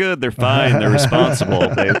 Things are good. They're fine. They're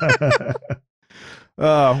responsible.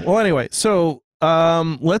 Well, anyway, so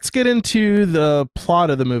let's get into the plot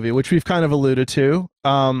of the movie, which we've kind of alluded to.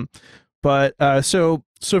 So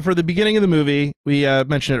for the beginning of the movie, we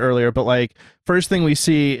mentioned it earlier, but like first thing we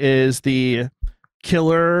see is the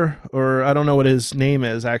killer, or I don't know what his name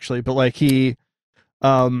is actually, but like he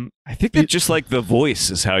I think that just like the voice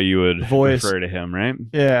is how you would refer to him, right?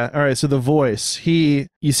 Yeah. All right. So the voice, you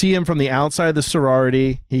see him from the outside of the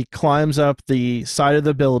sorority. He climbs up the side of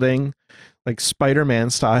the building, like Spider-Man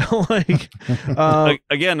style.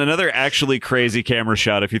 Again, another actually crazy camera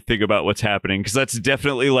shot if you think about what's happening, because that's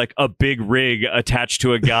definitely like a big rig attached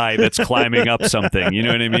to a guy that's climbing up something. You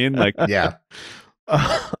know what I mean? Like, yeah.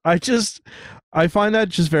 I find that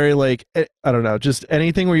just very like, I don't know, just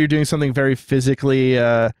anything where you're doing something very physically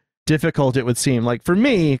difficult, it would seem. Like for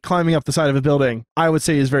me, climbing up the side of a building, I would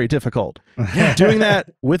say is very difficult. Doing that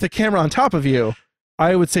with a camera on top of you,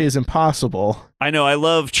 I would say is impossible. I know. I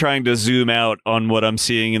love trying to zoom out on what I'm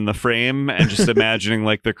seeing in the frame and just imagining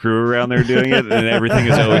like the crew around there doing it, and everything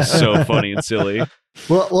is always so funny and silly.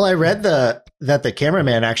 Well, I read that the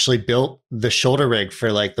cameraman actually built the shoulder rig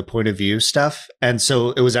for like the point of view stuff, and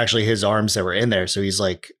so it was actually his arms that were in there. So he's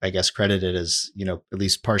like, I guess, credited as at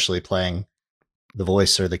least partially playing the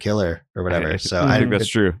voice or the killer or whatever. I think that's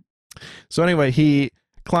true. So anyway, he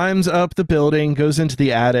climbs up the building, goes into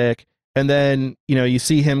the attic, and then you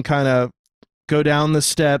see him kind of go down the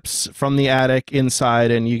steps from the attic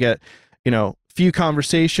inside, and you get few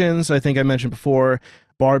conversations. I think I mentioned before,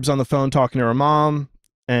 Barb's on the phone talking to her mom,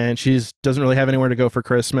 and she doesn't really have anywhere to go for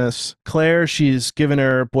Christmas. Claire, she's given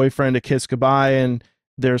her boyfriend a kiss goodbye, and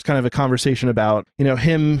there's kind of a conversation about,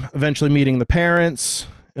 him eventually meeting the parents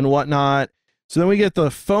and whatnot. So then we get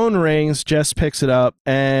the phone rings, Jess picks it up,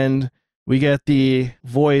 and we get the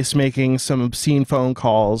voice making some obscene phone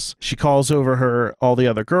calls. She calls over all the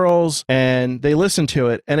other girls, and they listen to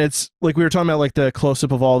it. And it's like we were talking about, like the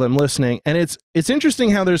close-up of all them listening. And it's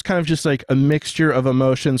interesting how there's kind of just like a mixture of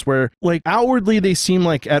emotions where like outwardly they seem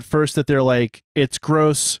like at first that they're like, it's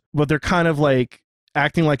gross, but they're kind of like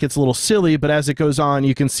acting like it's a little silly. But as it goes on,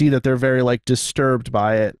 you can see that they're very like disturbed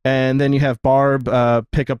by it. And then you have Barb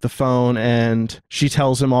pick up the phone, and she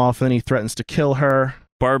tells him off, and then he threatens to kill her.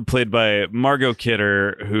 Barb, played by Margot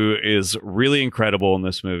Kidder, who is really incredible in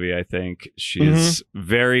this movie, I think. She's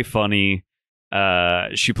very funny.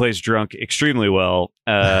 She plays drunk extremely well.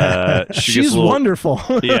 She's wonderful.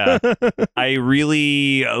 Yeah. I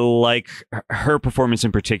really like her performance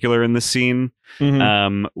in particular in this scene,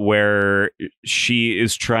 where she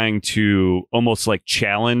is trying to almost like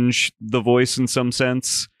challenge the voice in some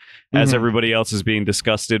sense. As everybody else is being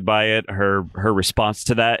disgusted by it, her response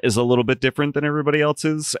to that is a little bit different than everybody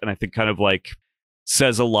else's, and I think kind of like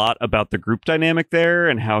says a lot about the group dynamic there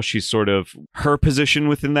and how she's sort of her position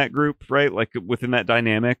within that group, right? Like within that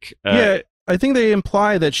dynamic. Yeah, I think they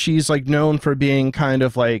imply that she's like known for being kind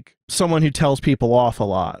of like someone who tells people off a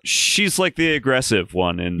lot. She's like the aggressive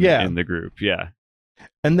one in the group. Yeah.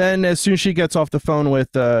 And then as soon as she gets off the phone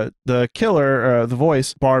with the killer, the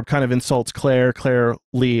voice, Barb kind of insults Claire. Claire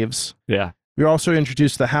leaves. Yeah. We're also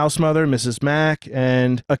introduced to the house mother, Mrs. Mack,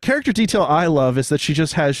 and a character detail I love is that she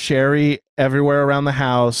just has Sherry everywhere around the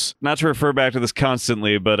house. Not to refer back to this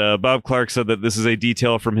constantly, but Bob Clark said that this is a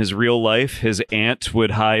detail from his real life. His aunt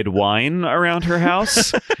would hide wine around her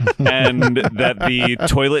house, and that the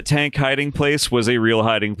toilet tank hiding place was a real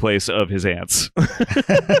hiding place of his aunt's.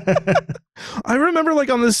 I remember, like,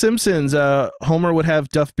 on The Simpsons, Homer would have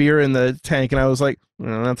Duff beer in the tank, and I was like,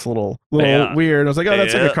 that's a little weird. And I was like, oh,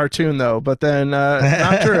 that's like a cartoon, though. But then,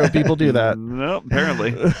 not true. People do that. No,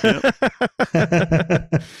 apparently.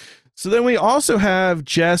 Yep. So then we also have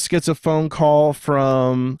Jess gets a phone call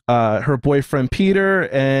from her boyfriend, Peter.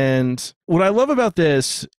 And what I love about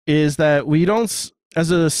this is that we don't, as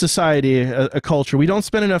a society, a culture, we don't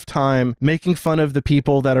spend enough time making fun of the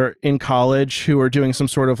people that are in college who are doing some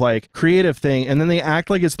sort of like creative thing. And then they act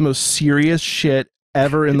like it's the most serious shit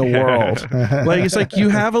ever in the world. Like, it's like, you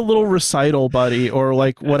have a little recital, buddy, or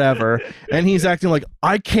like whatever, and he's acting like,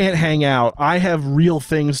 I can't hang out, I have real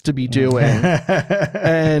things to be doing.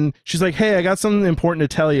 And she's like, hey, I got something important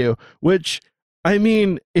to tell you, which, I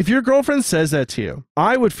mean, if your girlfriend says that to you,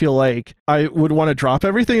 I would feel like I would want to drop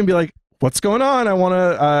everything and be like, what's going on?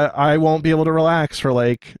 I won't be able to relax for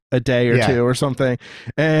like a day or two or something.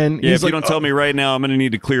 And if you don't tell me right now, I'm going to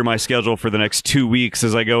need to clear my schedule for the next 2 weeks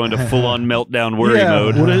as I go into full-on meltdown worry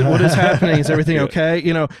mode. What is happening? Is everything okay?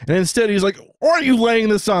 You know, and instead he's like, why are you laying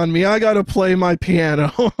this on me? I got to play my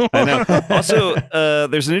piano. I know. Also,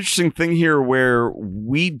 there's an interesting thing here where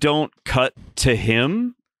we don't cut to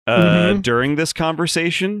him during this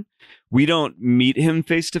conversation. We don't meet him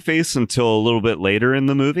face-to-face until a little bit later in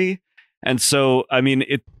the movie. And so, I mean,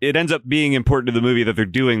 it ends up being important to the movie that they're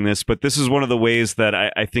doing this, but this is one of the ways that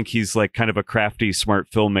I think he's like kind of a crafty,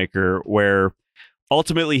 smart filmmaker, where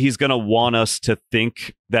ultimately he's going to want us to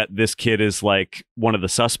think that this kid is like one of the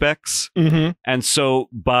suspects. And so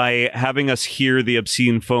by having us hear the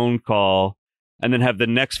obscene phone call and then have the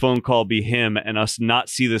next phone call be him and us not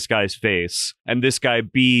see this guy's face, and this guy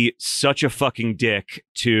be such a fucking dick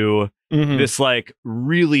to this like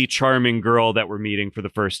really charming girl that we're meeting for the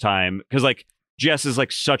first time, because like Jess is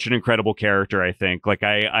like such an incredible character. I think like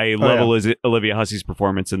I love Olivia Hussey's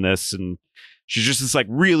performance in this, and she's just this like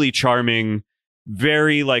really charming,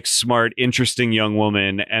 very like smart, interesting young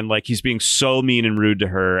woman, and like he's being so mean and rude to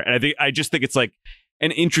her, and I just think it's like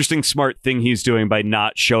an interesting, smart thing he's doing by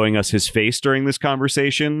not showing us his face during this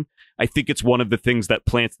conversation. I think it's one of the things that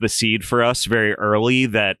plants the seed for us very early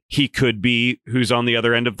that he could be who's on the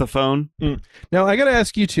other end of the phone. Now, I got to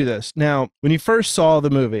ask you two this. Now, when you first saw the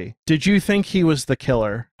movie, did you think he was the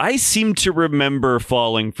killer? I seem to remember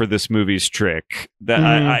falling for this movie's trick. That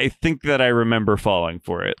I think that I remember falling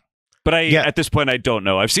for it. But at this point, I don't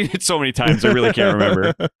know. I've seen it so many times, I really can't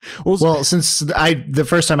remember. Well, since the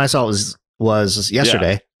first time I saw it was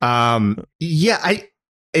yesterday.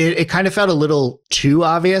 It kind of felt a little too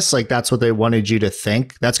obvious. Like that's what they wanted you to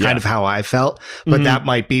think. That's kind of how I felt. But that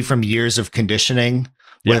might be from years of conditioning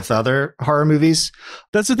with other horror movies.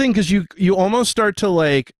 That's the thing, because you almost start to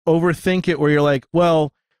like overthink it, where you're like,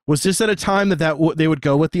 well, was this at a time that they would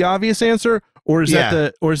go with the obvious answer? Or is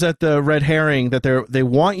that the red herring that they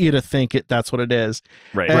want you to think that's what it is?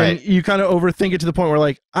 Right. And you kind of overthink it to the point where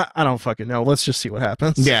like, I don't fucking know. Let's just see what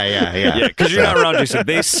happens. Yeah. Because you're not wrong, Jason.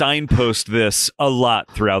 They signpost this a lot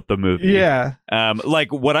throughout the movie. Yeah.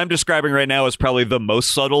 Like what I'm describing right now is probably the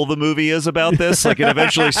most subtle the movie is about this. Like it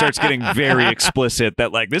eventually starts getting very explicit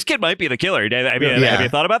that like this kid might be the killer. Have you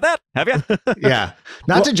thought about that? Have you? Yeah.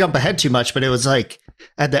 Not to jump ahead too much, but it was like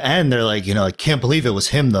at the end they're like, I can't believe it was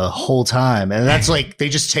him the whole time. And that's like, they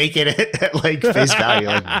just take it at like face value.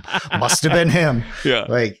 Like, must have been him. Yeah.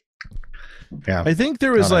 Like, yeah. I think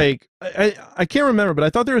there was like, I can't remember, but I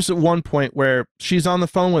thought there was at one point where she's on the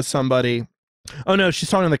phone with somebody. Oh no, she's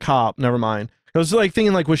talking to the cop. Never mind. I was like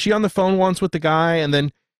thinking like, was she on the phone once with the guy and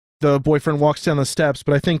then the boyfriend walks down the steps?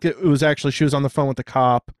 But I think it was actually she was on the phone with the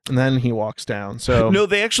cop and then he walks down. So no,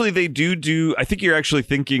 they do. I think you're actually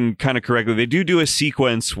thinking kind of correctly. They do a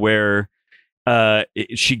sequence where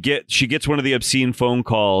she gets one of the obscene phone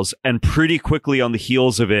calls, and pretty quickly on the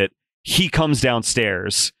heels of it, he comes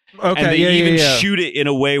downstairs. Okay, and they even shoot it in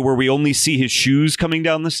a way where we only see his shoes coming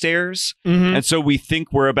down the stairs. And so we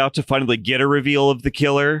think we're about to finally get a reveal of the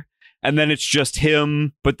killer. And then it's just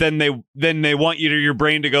him. But then they want your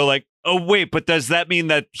brain to go like, oh, wait, but does that mean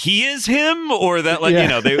that he is him? Or that like,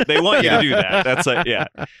 they want you to do that. That's like, yeah.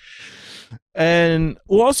 And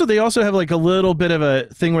well, also they also have like a little bit of a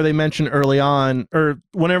thing where they mention early on, or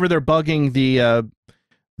whenever they're bugging the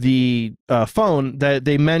phone, that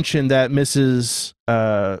they mention that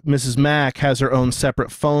Mrs. Mack has her own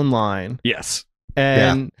separate phone line. Yes.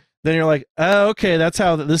 And then you're like, oh, okay, that's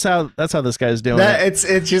how this guy's doing it.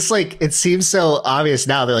 It's just like, it seems so obvious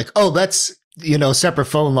now. They're like, oh, that's, separate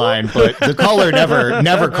phone line, but the caller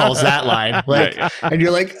never calls that line. Like, right. And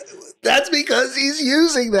you're like, that's because he's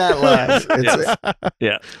using that line.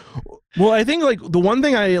 Yeah. Well, I think like the one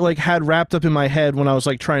thing I like had wrapped up in my head when I was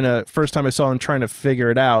like first time I saw him trying to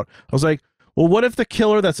figure it out, I was like, well, what if the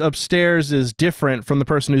killer that's upstairs is different from the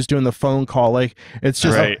person who's doing the phone call? Like, it's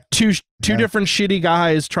just two different shitty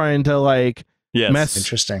guys trying to like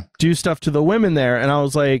do stuff to the women there. And I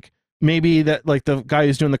was like, maybe that like the guy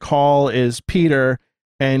who's doing the call is Peter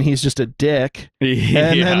and he's just a dick.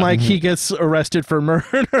 And then like he gets arrested for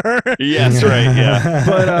murder. Yes, right. Yeah.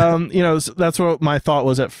 But that's what my thought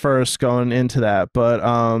was at first going into that. But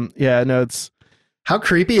it's. How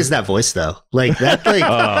creepy is that voice though? Like that,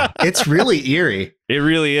 like it's really eerie. It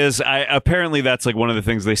really is. Apparently that's like one of the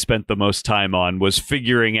things they spent the most time on was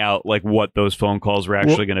figuring out like what those phone calls were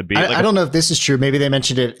actually going to be. I don't know if this is true. Maybe they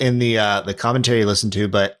mentioned it in the commentary you listened to,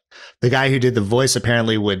 but the guy who did the voice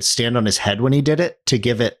apparently would stand on his head when he did it to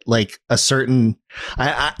give it like a certain.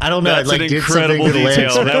 I don't know. That's like, an incredible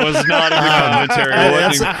detail. That was not in the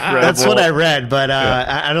commentary. That's what I read, but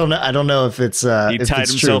I don't know if it's. He tied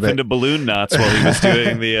himself into balloon knots while he was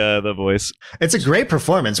doing the voice. It's a great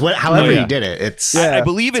performance. However he did it, it's. I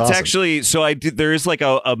believe it's awesome. Actually. So there is like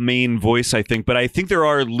a main voice, I think, but I think there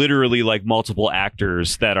are literally like multiple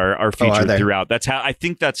actors that are featured throughout. That's how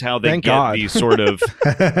they get these sort of.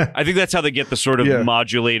 I think that's how they get the sort of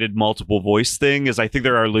modulated multiple voice thing. Is I think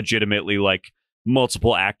there are legitimately like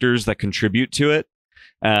multiple actors that contribute to it.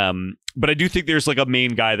 But I do think there's like a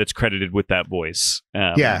main guy that's credited with that voice.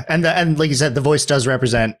 And like you said, the voice does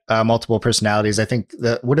represent multiple personalities. I think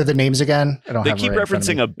what are the names again? I don't. They keep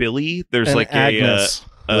referencing a Billy. There's and like Agnes.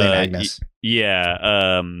 Billy and Agnes.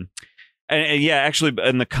 And actually,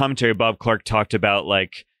 in the commentary, Bob Clark talked about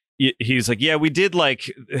like. He's like, we did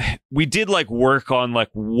work on like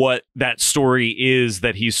what that story is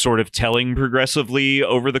that he's sort of telling progressively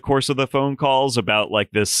over the course of the phone calls about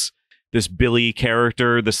like this Billy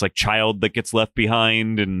character, this like child that gets left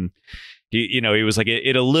behind. And he was like,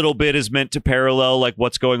 it a little bit is meant to parallel like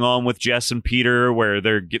what's going on with Jess and Peter, where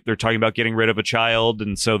they're talking about getting rid of a child.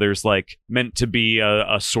 And so there's like meant to be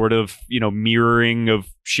a sort of, mirroring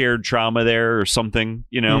of shared trauma there or something,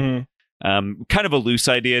 Mm-hmm. Kind of a loose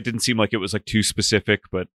idea. It didn't seem like it was like too specific,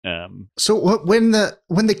 but so when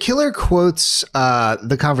the killer quotes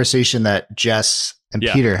the conversation that Jess and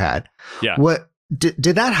Peter had, what did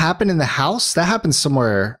that happen in the house? That happened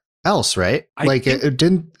somewhere else, right? Did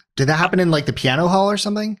that happen in like the piano hall or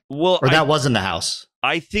something? Well, that was in the house.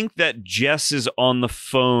 I think that Jess is on the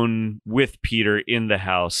phone with Peter in the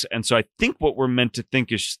house. And so I think what we're meant to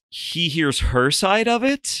think is he hears her side of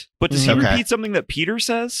it. But does he repeat something that Peter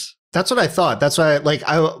says? That's what I thought. That's why,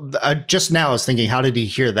 I just now was thinking, how did he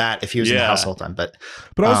hear that if he was in the house all the time? But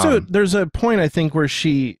also, there's a point I think where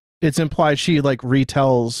it's implied she like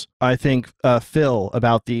retells, I think, Phil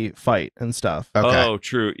about the fight and stuff. Okay. Oh,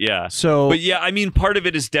 true. Yeah. So, but yeah, I mean, part of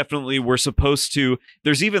it is definitely we're supposed to.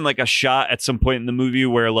 There's even like a shot at some point in the movie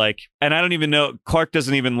where like, and I don't even know. Clark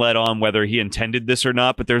doesn't even let on whether he intended this or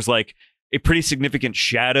not. But there's like a pretty significant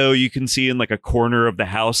shadow you can see in like a corner of the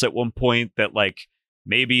house at one point that like.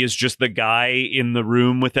 Maybe is just the guy in the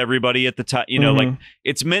room with everybody at the time, like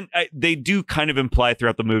it's meant, they do kind of imply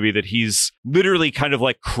throughout the movie that he's literally kind of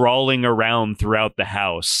like crawling around throughout the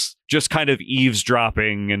house, just kind of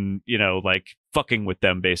eavesdropping and, like fucking with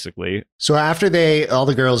them basically. So after all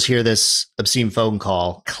the girls hear this obscene phone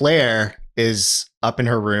call, Claire is up in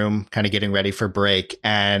her room, kind of getting ready for break.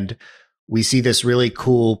 And we see this really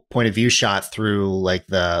cool point of view shot through like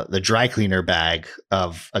the dry cleaner bag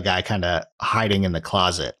of a guy kind of hiding in the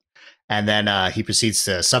closet. And then he proceeds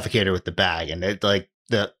to suffocate her with the bag. And it like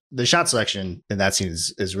the shot selection in that scene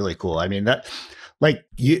is really cool. I mean, that like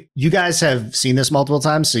you guys have seen this multiple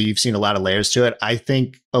times, so you've seen a lot of layers to it. I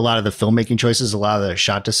think a lot of the filmmaking choices, a lot of the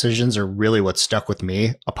shot decisions are really what stuck with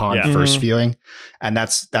me upon first viewing. And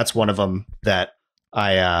that's one of them that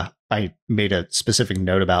I made a specific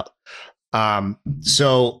note about.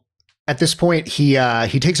 So at this point, he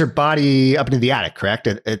takes her body up into the attic, correct?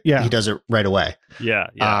 He does it right away. Yeah.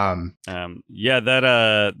 That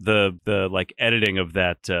the like editing of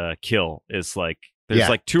that kill is like there's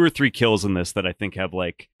like 2 or 3 kills in this that I think have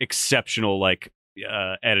like exceptional like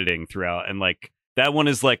editing throughout, and like that one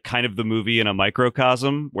is like kind of the movie in a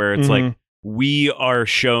microcosm where it's like we are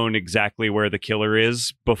shown exactly where the killer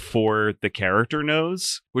is before the character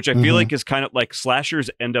knows, which I feel like is kind of like slashers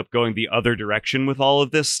end up going the other direction with all of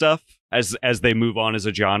this stuff as they move on as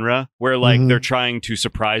a genre, where like they're trying to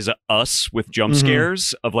surprise us with jump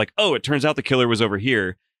scares of like, oh, it turns out the killer was over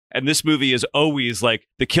here. And this movie is always like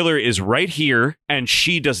the killer is right here and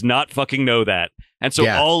she does not fucking know that. And so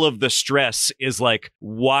all of the stress is like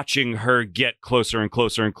watching her get closer and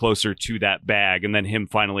closer and closer to that bag and then him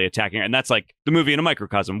finally attacking her. And that's like the movie in a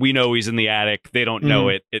microcosm. We know he's in the attic. They don't know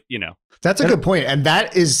it. That's a good point. And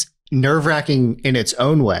that is nerve-wracking in its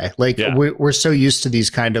own way. Like we're so used to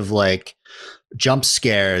these kind of like jump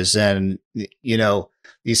scares and,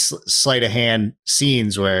 these sleight of hand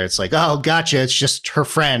scenes where it's like, oh, gotcha. It's just her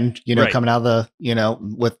friend, coming out of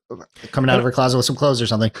coming out of her closet with some clothes or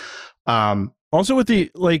something. Also with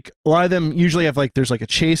the, like, a lot of them usually have like, there's like a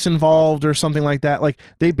chase involved or something like that. Like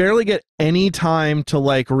they barely get any time to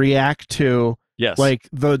like react to like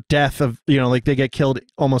the death of, like they get killed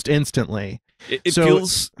almost instantly. It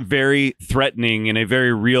feels very threatening in a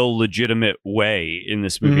very real, legitimate way in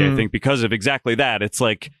this movie, I think, because of exactly that. It's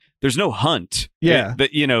like, there's no hunt. Yeah.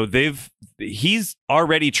 He's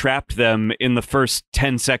already trapped them in the first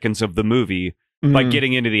 10 seconds of the movie by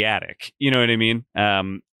getting into the attic. You know what I mean?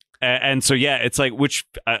 And so, it's like, which,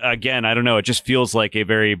 again, I don't know. It just feels like a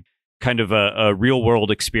very kind of a real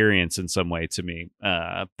world experience in some way to me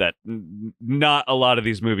that not a lot of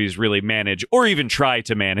these movies really manage or even try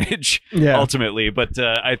to manage ultimately. But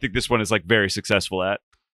I think this one is like very successful at.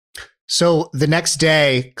 So the next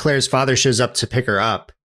day, Claire's father shows up to pick her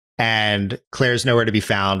up. And Claire's nowhere to be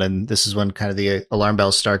found. And this is when kind of the alarm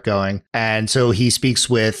bells start going. And so he speaks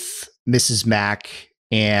with Mrs. Mack.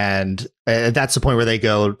 And that's the point where they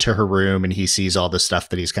go to her room and he sees all the stuff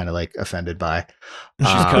that he's kind of like offended by. She's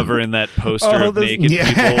covering that poster of naked people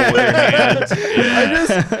with her hands.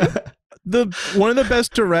 One of the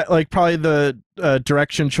best probably the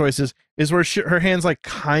direction choices is where her hand's like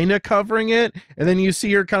kind of covering it. And then you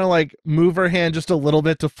see her kind of like move her hand just a little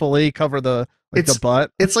bit to fully cover the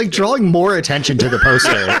butt. It's like drawing more attention to the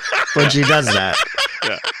poster when she does that.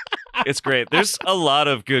 Yeah. It's great. There's a lot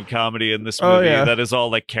of good comedy in this movie that is all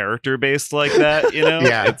like character based like that,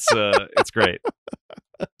 Yeah. It's great.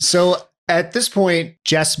 So at this point,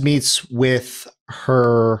 Jess meets with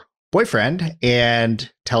her boyfriend and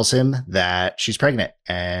tells him that she's pregnant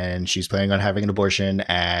and she's planning on having an abortion,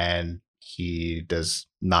 and he does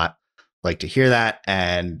not like to hear that.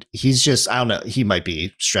 And he's just, I don't know, he might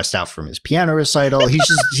be stressed out from his piano recital.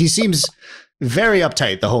 He seems very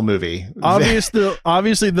uptight the whole movie.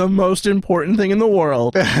 Obviously the most important thing in the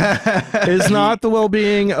world is not the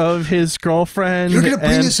well-being of his girlfriend. You're gonna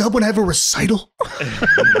bring this up when I have a recital?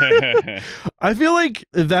 I feel like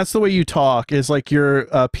that's the way you talk, is like your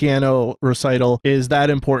piano recital is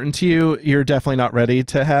that important to you. You're definitely not ready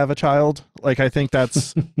to have a child. Like, I think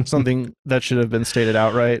that's something that should have been stated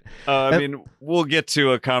outright. I mean, we'll get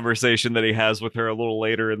to a conversation that he has with her a little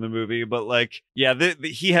later in the movie, but like,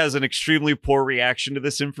 he has an extremely poor reaction to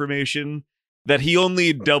this information that he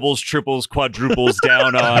only doubles, triples, quadruples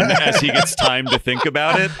down on as he gets time to think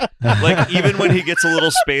about it. Like, even when he gets a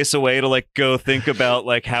little space away to like go think about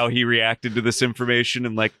like how he reacted to this information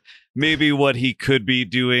and like maybe what he could be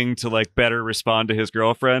doing to like better respond to his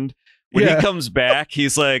girlfriend. When he comes back,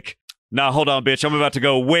 he's like, nah, hold on, bitch. I'm about to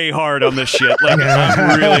go way hard on this shit. Like,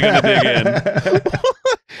 I'm really going to dig in.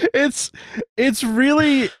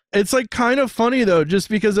 It's like kind of funny though, just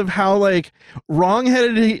because of how like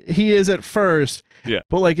wrongheaded he is at first. Yeah.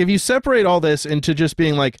 But like, if you separate all this into just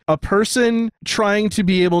being like a person trying to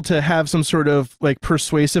be able to have some sort of like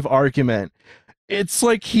persuasive argument, it's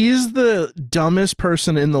like he's the dumbest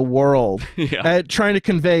person in the world at trying to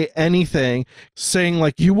convey anything, saying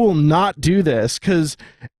like, you will not do this, because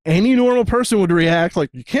any normal person would react like,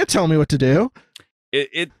 you can't tell me what to do.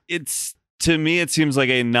 It's to me, it seems like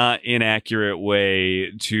a not inaccurate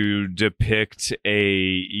way to depict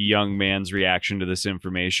a young man's reaction to this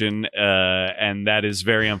information, and that is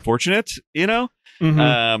very unfortunate.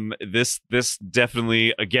 This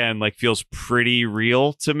definitely, again, like feels pretty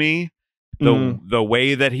real to me. The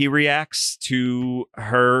way that he reacts to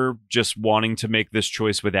her just wanting to make this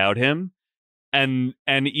choice without him, and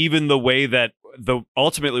even the way that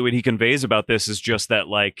ultimately what he conveys about this is just that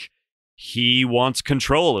like he wants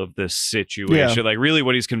control of this situation. Like, really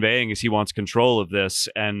what he's conveying is he wants control of this,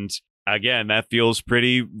 and again, that feels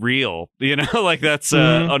pretty real. Like that's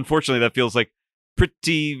unfortunately that feels like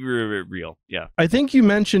pretty real. Yeah, I think you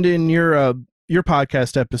mentioned in your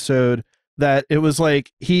podcast episode that it was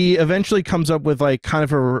like he eventually comes up with like kind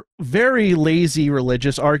of a very lazy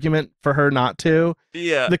religious argument for her not to.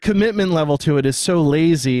 Yeah. The commitment level to it is so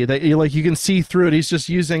lazy that you can see through it. He's just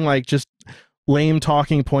using like just lame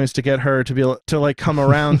talking points to get her to be able to like come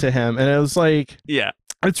around to him. And it was like, yeah,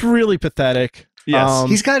 it's really pathetic. Yes.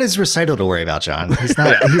 He's got his recital to worry about, John. He's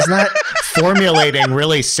not formulating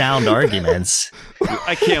really sound arguments.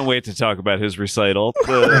 I can't wait to talk about his recital.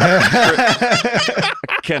 I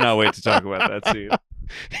cannot wait to talk about that scene.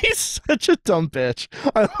 He's such a dumb bitch.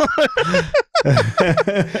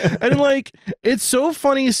 And like, it's so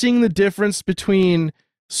funny seeing the difference between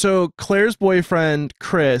Claire's boyfriend,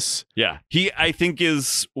 Chris. Yeah. He, I think,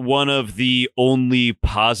 is one of the only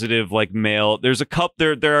positive, like, male. There's a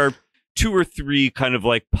couple, there are 2 or 3 kind of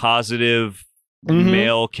like positive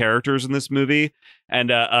male characters in this movie.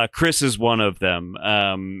 And Chris is one of them.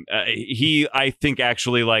 He, I think,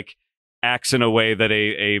 actually like acts in a way that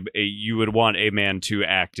a you would want a man to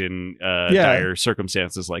act in dire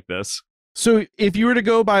circumstances like this. So if you were to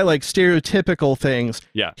go by like stereotypical things,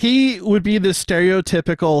 he would be the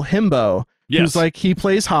stereotypical himbo. Who's like, he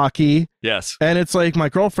plays hockey. Yes. And it's like, my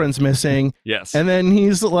girlfriend's missing. Yes. And then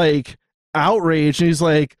he's like outraged and he's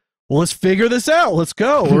like, well, let's figure this out. Let's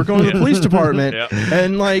go. We're going to the police department.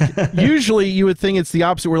 And like, usually you would think it's the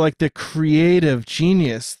opposite. We're like the creative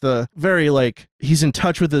genius, the very like, he's in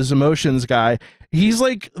touch with his emotions guy. He's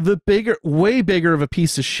like the way bigger of a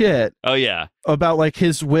piece of shit. Oh yeah. About like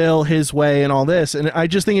his will, his way, and all this. And I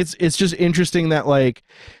just think it's just interesting that like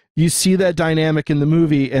you see that dynamic in the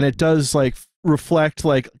movie, and it does like reflect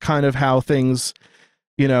like kind of how things,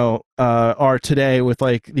 you know, are today with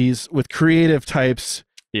like with creative types.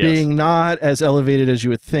 Yes. Being not as elevated as you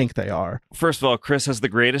would think they are. First of all, Chris has the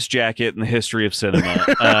greatest jacket in the history of cinema.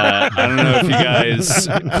 I don't know if you guys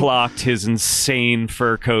clocked his insane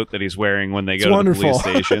fur coat that he's wearing when they go to the police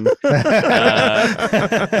station.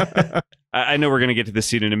 I know we're going to get to this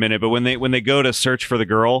scene in a minute, but when they go to search for the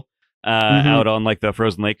girl out on like the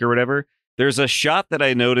frozen lake or whatever, there's a shot that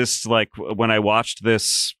I noticed like when I watched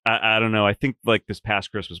this. I don't know. I think like this past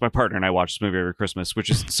Christmas, my partner and I watched this movie every Christmas, which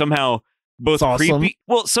is somehow both creepy,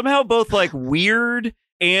 well, somehow both like weird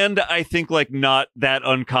and I think like not that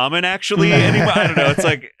uncommon actually. Anyway, I don't know. It's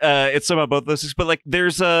like it's somehow both those things. But like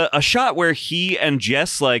there's a shot where he and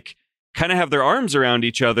Jess like kind of have their arms around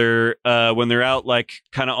each other when they're out like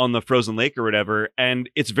kind of on the frozen lake or whatever, and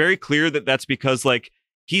it's very clear that that's because like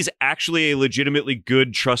he's actually a legitimately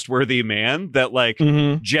good, trustworthy man that like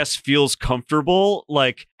Jess feels comfortable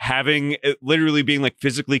like having literally being like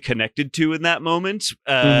physically connected to in that moment.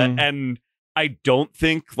 And I don't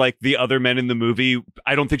think like the other men in the movie,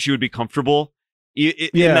 I don't think she would be comfortable in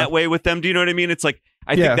that way with them. Do you know what I mean? It's like,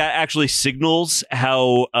 I think that actually signals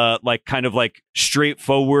how like kind of like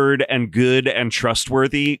straightforward and good and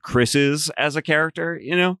trustworthy Chris is as a character,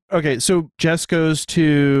 you know? Okay, so Jess goes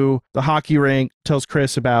to the hockey rink, tells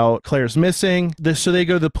Chris about Claire's missing. So they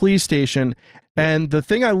go to the police station. And the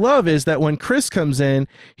thing I love is that when Chris comes in,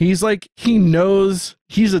 he's like, he knows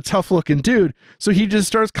he's a tough looking dude. So he just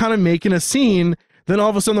starts kind of making a scene. Then all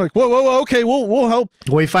of a sudden they're like, whoa, okay, we'll help.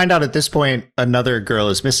 Well, we find out at this point, another girl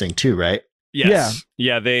is missing too, right? Yes.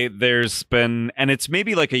 Yeah. There's been, and it's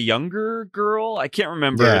maybe like a younger girl. I can't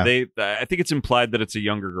remember. I think it's implied that it's a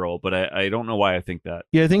younger girl, but I don't know why I think that.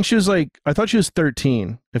 Yeah. I think she was like, I thought she was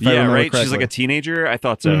 13. If I remember correctly. She's like a teenager. I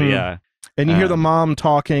thought so. Yeah. And you hear the mom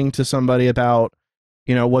talking to somebody about,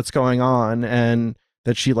 you know, what's going on and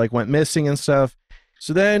that she like went missing and stuff.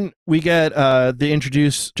 So then we get, they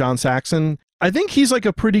introduce John Saxon. I think he's like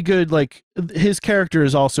a pretty good, like his character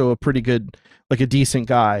is also a pretty good, like a decent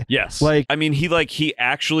guy. Yes. Like, I mean, he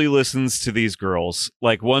actually listens to these girls.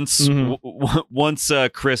 Like once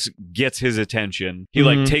Chris gets his attention, he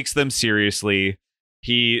like takes them seriously.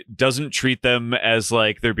 He doesn't treat them as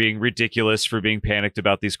like they're being ridiculous for being panicked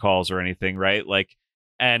about these calls or anything, right? Like,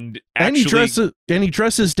 and actually, he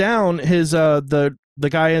dresses down his the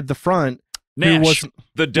guy at the front. Nash,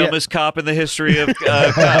 the dumbest cop in the history of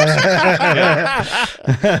cops.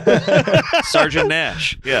 Sergeant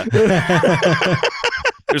Nash. Yeah.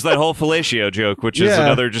 There's that whole fellatio joke, which is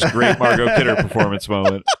another just great Margot Kidder performance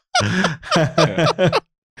moment.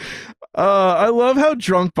 I love how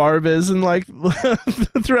drunk Barb is, and like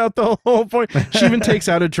throughout the whole point, she even takes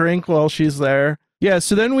out a drink while she's there. Yeah.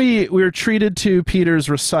 So then we were treated to Peter's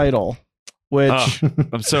recital. Which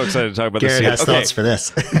I'm so excited to talk about this. Garrett has thoughts for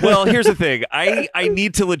this. Well, here's the thing. I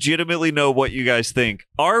need to legitimately know what you guys think.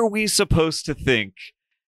 Are we supposed to think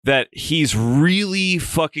that he's really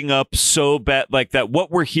fucking up so bad, like that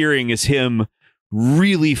what we're hearing is him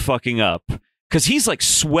really fucking up? Because he's like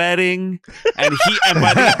sweating, and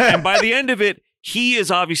by the end of it, he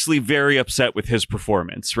is obviously very upset with his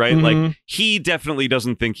performance, right? Like he definitely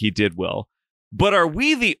doesn't think he did well. But are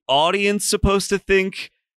we, the audience, supposed to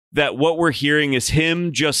think that what we're hearing is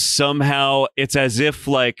him just somehow, it's as if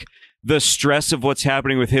like the stress of what's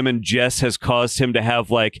happening with him and Jess has caused him to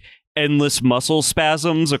have like endless muscle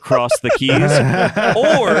spasms across the keys?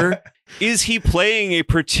 Or is he playing a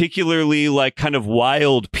particularly like kind of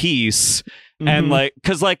wild piece? And like,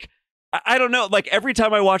 because like, I don't know, like every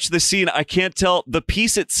time I watch this scene, I can't tell. The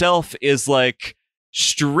piece itself is like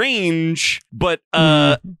strange, but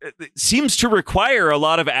it seems to require a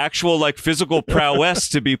lot of actual like physical prowess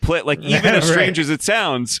to be played, like even as strange as it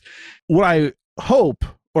sounds. What I hope,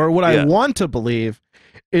 or what I want to believe,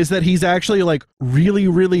 is that he's actually like really,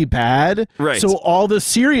 really bad. Right. So all the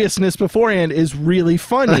seriousness beforehand is really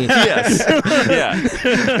funny. Yes.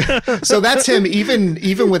 Yeah. So that's him,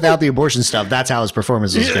 even without the abortion stuff. That's how his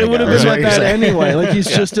performance was. It would have been like that anyway. Like he's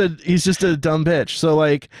just a dumb bitch. So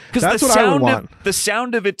like that's what I would want. The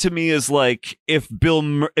sound of it to me is like if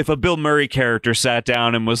a Bill Murray character sat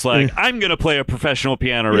down and was like, "I'm gonna play a professional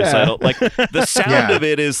piano recital." Like the sound of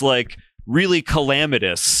it is like really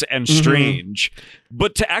calamitous and strange,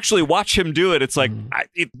 but to actually watch him do it, it's like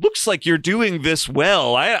it looks like you're doing this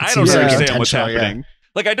well. I don't understand what's happening. Yeah.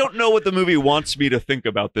 Like I don't know what the movie wants me to think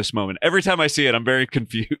about this moment. Every time I see it, I'm very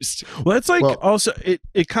confused. Well, it's like also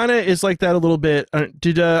it kind of is like that a little bit.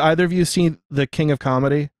 Did either of you see The King of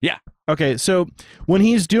Comedy? Yeah. Okay, so when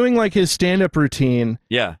he's doing like his stand-up routine,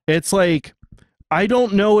 it's like, I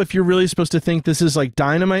don't know if you're really supposed to think this is like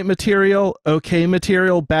Dynamite material, okay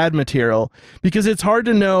material, bad material, because it's hard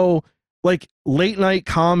to know. Like late night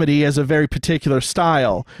comedy has a very particular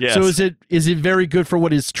style. Yes. So is it very good for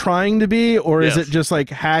what it's trying to be, or is it just like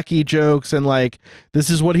hacky jokes and like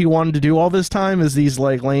this is what he wanted to do all this time, is these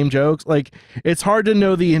like lame jokes? Like it's hard to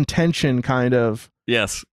know the intention, kind of.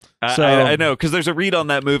 Yes. So, I know, because there's a read on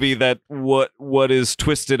that movie that what is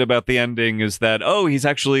twisted about the ending is that, oh, he's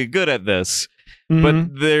actually good at this.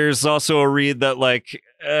 But there's also a read that like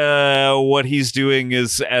what he's doing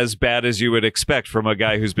is as bad as you would expect from a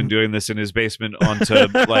guy who's been doing this in his basement onto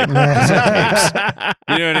like cassette tapes.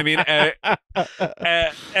 You know what I mean?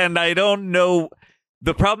 And I don't know.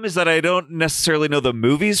 The problem is that I don't necessarily know the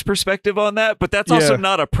movie's perspective on that, but that's also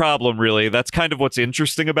not a problem, really. That's kind of what's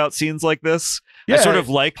interesting about scenes like this. I sort of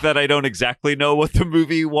like that I don't exactly know what the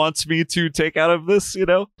movie wants me to take out of this, you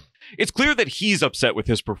know? It's clear that he's upset with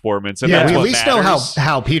his performance, and that's we what at least matters. know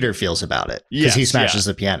how Peter feels about it, because he smashes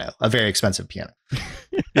the piano, a very expensive piano.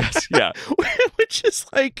 Yes, yeah. Which is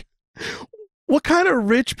like, what kind of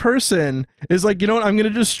rich person is like, you know what, I'm going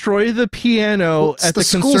to destroy the piano at the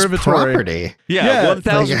conservatory. Property. Yeah,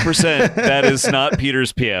 1,000%. That is not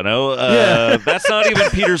Peter's piano. That's not even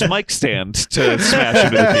Peter's mic stand to smash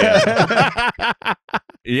into the piano.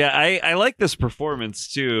 Yeah, I like this performance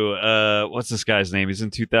too. What's this guy's name? He's in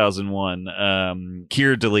 2001.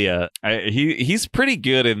 Keir Dalia. He's pretty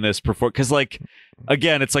good in this performance, because like,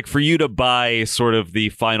 again, it's like for you to buy sort of the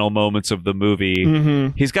final moments of the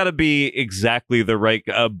movie, he's got to be exactly the right,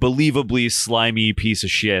 believably slimy piece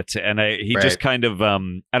of shit, and he just kind of I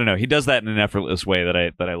don't know, he does that in an effortless way that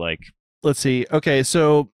I like. Let's see. Okay,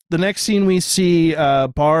 so the next scene we see,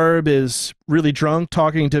 Barb is really drunk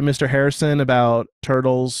talking to Mr. Harrison about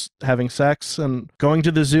turtles having sex and going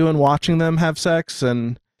to the zoo and watching them have sex,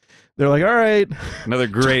 and they're like, all right. Another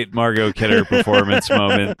great Margot Kidder performance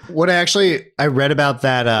moment. What I read about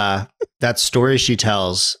that story she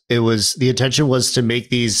tells, the intention was to make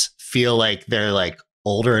these feel like they're like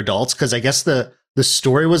older adults, because I guess the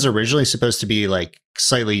story was originally supposed to be like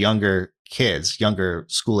slightly younger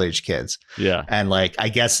school-age kids. Yeah. And like, I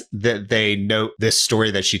guess that they know this story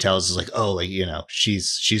that she tells is like, oh, like, you know,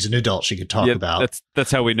 she's an adult, she could talk about.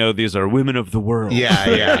 That's how we know these are women of the world.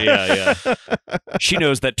 Yeah. She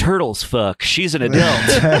knows that turtles fuck. She's an adult.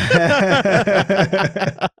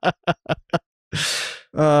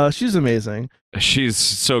 She's amazing. She's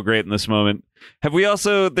so great in this moment. Have we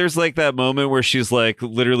also, there's like that moment where she's like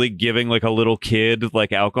literally giving like a little kid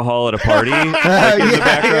like alcohol at a party, like in the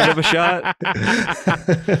background of a shot.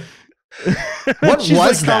 What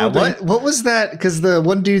was that? What was that? Because the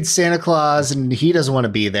one dude's Santa Claus and he doesn't want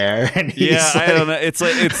to be there. And I don't know. It's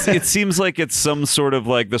like it seems like it's some sort of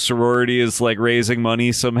like the sorority is like raising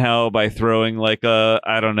money somehow by throwing like a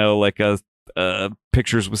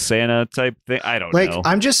pictures with Santa type thing. I don't know.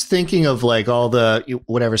 I'm just thinking of like all the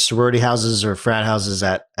whatever sorority houses or frat houses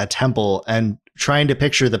at Temple, and trying to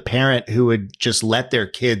picture the parent who would just let their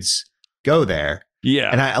kids go there. Yeah.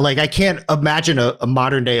 And I can't imagine a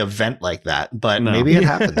modern day event like that, but maybe it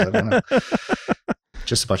happens. I don't know.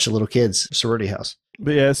 Just a bunch of little kids, sorority house.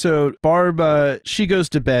 But yeah, so Barb, she goes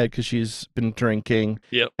to bed because she's been drinking.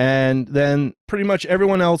 Yep. And then pretty much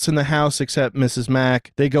everyone else in the house except Mrs.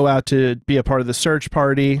 Mack, they go out to be a part of the search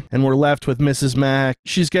party, and we're left with Mrs. Mack.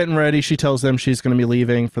 She's getting ready. She tells them she's going to be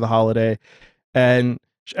leaving for the holiday. And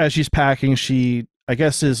as she's packing, she, I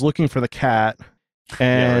guess, is looking for the cat.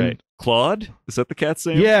 And right. Claude? Is that the cat's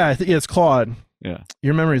name? Yeah, it's Claude. Yeah.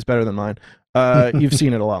 Your memory is better than mine. You've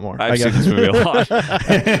seen it a lot more. I've seen this movie a lot.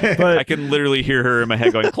 But I can literally hear her in my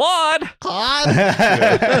head going, Claude!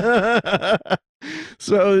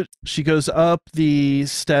 So she goes up the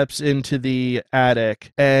steps into the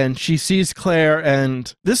attic and she sees Claire,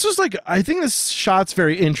 and this was like, I think this shot's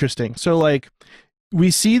very interesting. So like we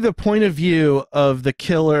see the point of view of the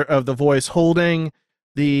killer of the voice holding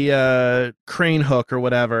the crane hook or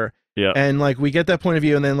whatever. Yeah. And like we get that point of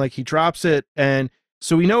view, and then like he drops it, and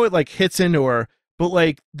so we know it like hits into her, but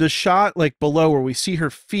like the shot like below where we see her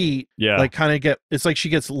feet like kind of it's like she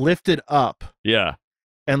gets lifted up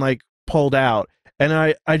and like pulled out.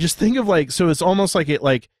 And I just think of like, so it's almost like it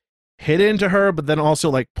like hit into her, but then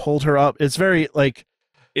also like pulled her up. It's very like,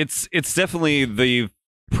 it's definitely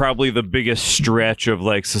probably the biggest stretch of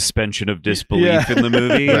like suspension of disbelief in the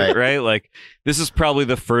movie, right? Like this is probably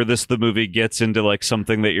the furthest the movie gets into like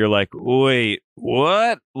something that you're like, wait,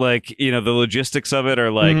 what? Like, you know, the logistics of it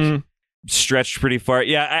are like stretched pretty far.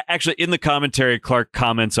 Yeah, actually in the commentary, Clark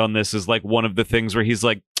comments on this as like one of the things where he's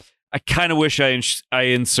like, I kind of wish I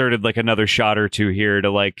inserted like another shot or two here to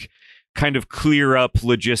like kind of clear up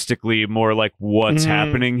logistically more like what's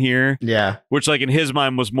happening here. Yeah. Which like in his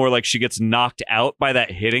mind was more like she gets knocked out by that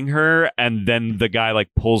hitting her and then the guy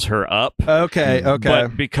like pulls her up. Okay.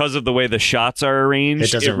 But because of the way the shots are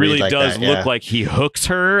arranged, it really does look like he hooks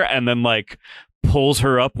her and then like pulls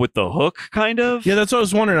her up with the hook kind of. Yeah, that's what I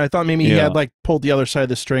was wondering. I thought maybe he had like pulled the other side of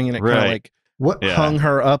the string and it kind of like hung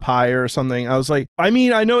her up higher or something. I was like, I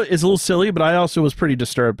mean, I know it's a little silly, but I also was pretty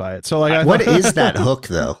disturbed by it. So like, what is that hook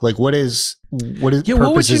though? Like, what is what would you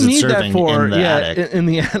need that for? In the attic? In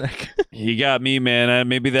the attic. You got me, man.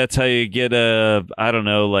 Maybe that's how you get I don't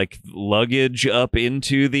know, like luggage up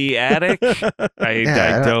into the attic.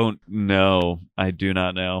 I don't know. I do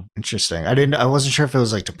not know. Interesting. I wasn't sure if it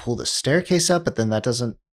was like to pull the staircase up, but then that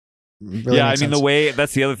doesn't. Really I mean, the way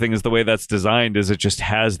that's the other thing is the way that's designed is it just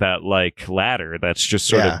has that like ladder that's just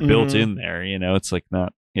sort of built in there. You know, it's like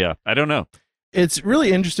not. Yeah, I don't know. It's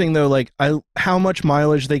really interesting though, like how much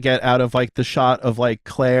mileage they get out of like the shot of like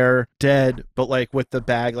Claire dead, but like with the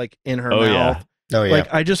bag like in her mouth. Oh yeah.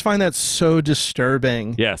 Like I just find that so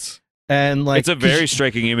disturbing. Yes. And like it's a very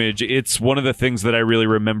striking image. It's one of the things that I really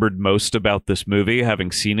remembered most about this movie,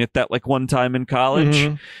 having seen it that like one time in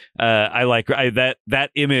college. I like that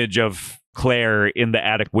image of Claire in the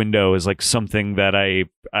attic window is like something that I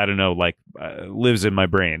don't know, like lives in my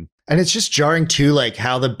brain. And it's just jarring too, like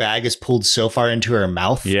how the bag is pulled so far into her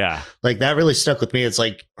mouth. Yeah. Like that really stuck with me. It's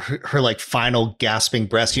like her like final gasping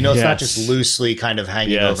breath. You know, it's not just loosely kind of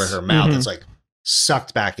hanging over her mouth. It's like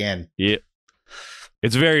sucked back in. Yeah.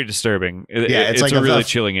 It's very disturbing. It's like a really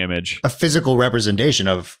chilling image. A physical representation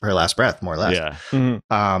of her last breath, more or less.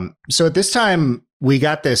 Yeah. So at this time, we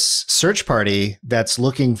got this search party that's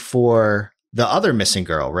looking for the other missing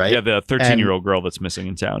girl, right? Yeah, the 13-year-old girl that's missing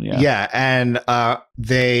in town. Yeah. Yeah. And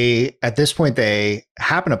at this point, they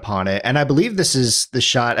happen upon it. And I believe this is the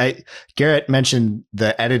shot. Garrett mentioned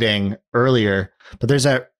the editing earlier, but there's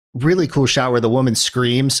a really cool shot where the woman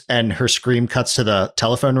screams and her scream cuts to the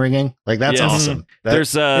telephone ringing. Like that's awesome.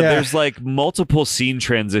 There's like multiple scene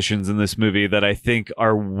transitions in this movie that I think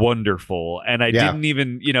are wonderful. And I didn't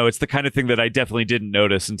even, you know, it's the kind of thing that I definitely didn't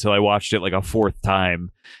notice until I watched it like a fourth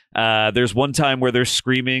time. There's one time where there's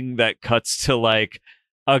screaming that cuts to like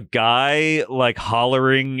a guy like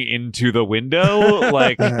hollering into the window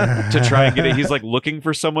like to try and get it. He's like looking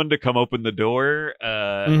for someone to come open the door.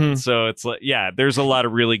 So it's like, there's a lot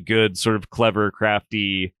of really good sort of clever,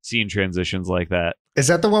 crafty scene transitions like that. Is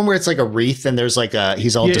that the one where it's like a wreath and there's like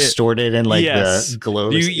he's all distorted and like the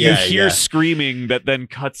glow? You hear screaming that then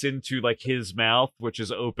cuts into like his mouth, which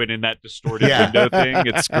is open in that distorted window thing.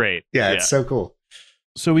 It's great. It's so cool.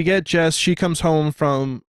 So we get Jess. She comes home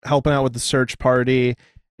from helping out with the search party,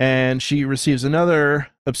 and she receives another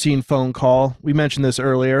obscene phone call. We mentioned this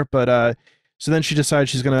earlier, but so then she decides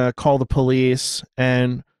she's going to call the police.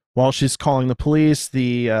 And while she's calling the police,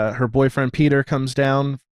 her boyfriend Peter comes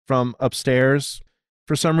down from upstairs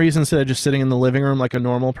for some reason instead of just sitting in the living room like a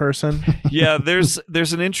normal person. Yeah, there's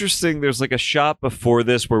like a shot before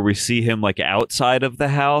this where we see him like outside of the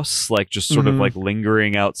house, like just sort of like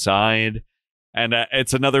lingering outside. And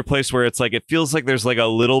it's another place where it's like, it feels like there's like a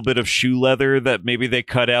little bit of shoe leather that maybe they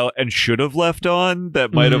cut out and should have left on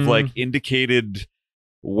that might have like indicated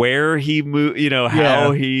where he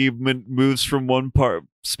how he moves from one part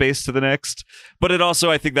space to the next. But it also,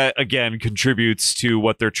 I think that again contributes to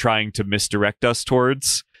what they're trying to misdirect us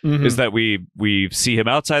towards is that we see him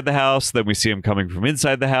outside the house, then we see him coming from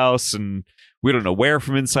inside the house, and we don't know where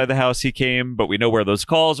from inside the house he came, but we know where those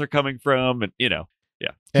calls are coming from, and you know.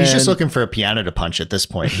 He's just looking for a piano to punch at this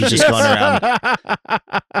point. He's just going around.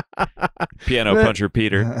 Piano puncher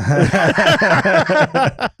Peter.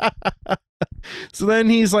 So then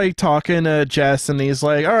he's like talking to Jess, and he's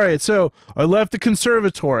like, all right, so I left the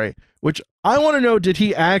conservatory, which I want to know, did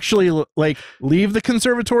he actually like leave the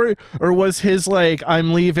conservatory, or was his like,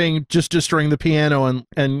 I'm leaving, just destroying the piano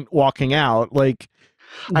and walking out? Like,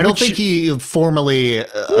 I don't think he formally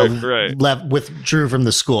withdrew from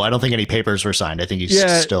the school. I don't think any papers were signed. I think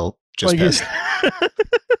he's still just pissed.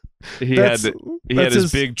 He had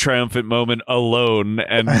his big triumphant moment alone,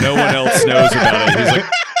 and no one else knows about it.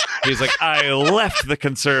 He's like, I left the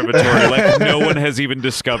conservatory. Like, no one has even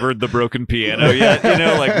discovered the broken piano yet. You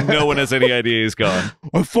know, like, no one has any idea he's gone.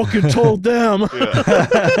 I fucking told them.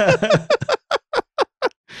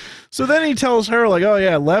 So then he tells her, like, oh,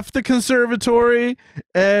 yeah, left the conservatory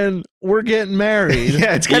and we're getting married.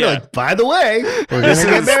 Yeah, it's kind of like, by the way, we're going to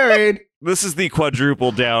get married. This is the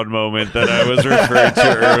quadruple down moment that I was referring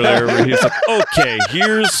to earlier, where he's like, okay,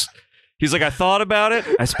 he's like, I thought about it.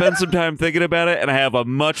 I spent some time thinking about it, and I have a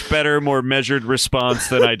much better, more measured response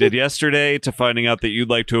than I did yesterday to finding out that you'd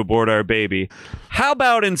like to abort our baby. How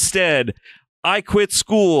about instead, I quit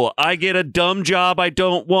school. I get a dumb job I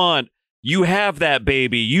don't want. You have that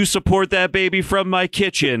baby. You support that baby from my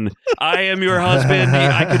kitchen. I am your husband.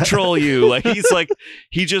 I control you. Like,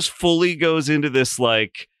 he just fully goes into this,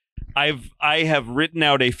 like, I have written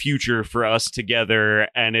out a future for us together,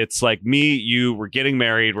 and it's like, me, you, we're getting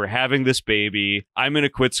married, we're having this baby, I'm gonna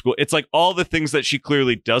quit school. It's like all the things that she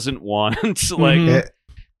clearly doesn't want. Like,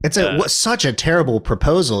 it's such a terrible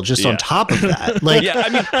proposal just on top of that. Like, I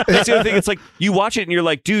mean, that's the other thing. It's like, you watch it and you're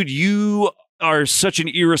like, dude, you are such an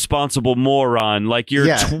irresponsible moron. Like,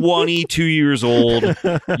 you're 22 years old.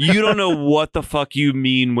 You don't know what the fuck you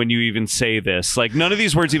mean when you even say this. Like, none of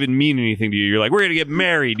these words even mean anything to you. You're like, we're gonna get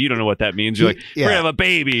married. You don't know what that means. You're like, we're gonna have a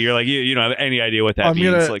baby. You're like, you don't have any idea what that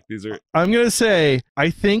means. Like, these are. I'm gonna say,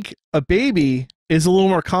 I think a baby is a little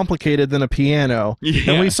more complicated than a piano.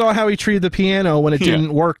 And we saw how he treated the piano when it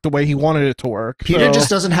didn't work the way he wanted it to work. Peter just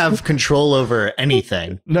doesn't have control over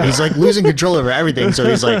anything. No. He's like losing control over everything. So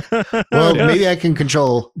he's like, well, maybe I can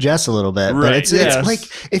control Jess a little bit. But it's like,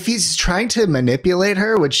 if he's trying to manipulate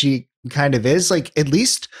her, which he kind of is, like, at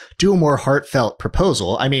least do a more heartfelt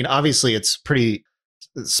proposal. I mean, obviously it's pretty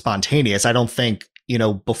spontaneous. I don't think,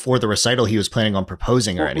 before the recital, he was planning on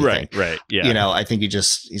proposing or anything. Right. Yeah. I think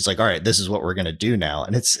he's like, all right, this is what we're going to do now.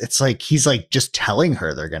 And it's like, he's like just telling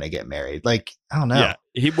her they're going to get married. Like, I don't know. Yeah.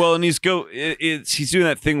 He's doing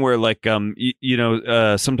that thing where, like,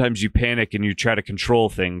 sometimes you panic and you try to control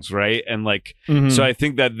things. Right. And like, so I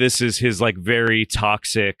think that this is his, like, very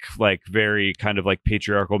toxic, like, very kind of like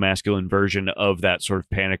patriarchal masculine version of that sort of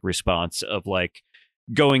panic response of, like,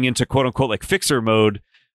 going into quote unquote like fixer mode.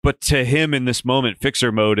 But to him in this moment,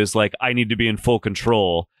 fixer mode is like, I need to be in full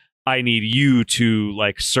control. I need you to,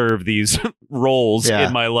 like, serve these roles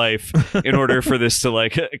in my life in order for this to,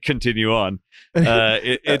 like, continue on.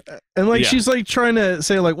 She's like trying to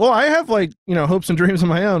say, like, well, I have, like, hopes and dreams of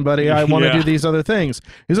my own, buddy. I want to do these other things.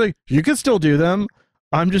 He's like, you can still do them.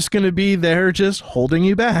 I'm just going to be there just holding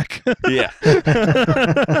you back. Yeah.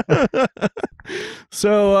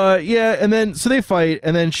 So they fight,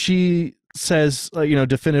 and then she says,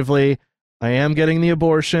 definitively, I am getting the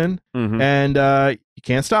abortion, and you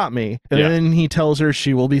can't stop me. And then he tells her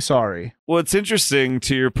she will be sorry. Well, it's interesting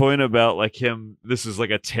to your point about, like, him, this is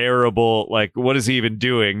like a terrible, like, what is he even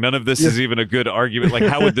doing? None of this is even a good argument. Like,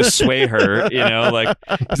 how would this sway her? Like,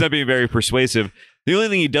 he's not being very persuasive. The only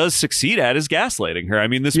thing he does succeed at is gaslighting her. I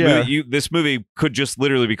mean, this movie could just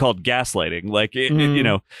literally be called gaslighting. Like,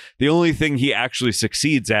 the only thing he actually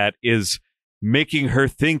succeeds at is making her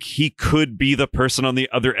think he could be the person on the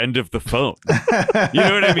other end of the phone. You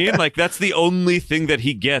know what I mean? Like, that's the only thing that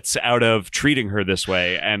he gets out of treating her this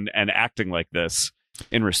way and acting like this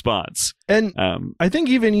in response. And I think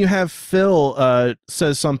even you have Phil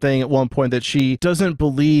says something at one point that she doesn't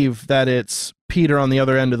believe that it's Peter on the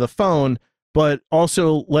other end of the phone, but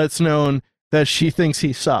also lets known that she thinks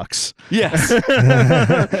he sucks. Yes.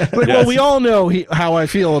 Well, we all know how I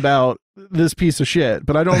feel about this piece of shit,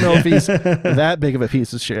 but I don't know if he's that big of a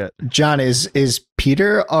piece of shit. John, is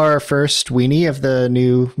Peter our first weenie of the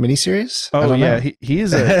new miniseries? Oh yeah,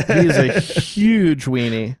 he's a huge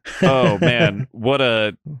weenie. Oh man,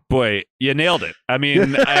 boy, you nailed it. I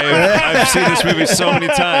mean, I've seen this movie so many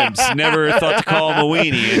times, never thought to call him a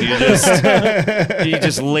weenie, and you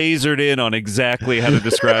just lasered in on exactly how to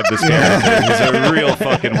describe this character. He's a real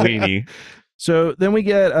fucking weenie. So then we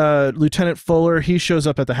get Lieutenant Fuller. He shows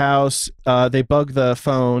up at the house. They bug the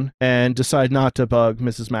phone and decide not to bug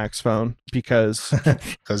Mrs. Mack's phone because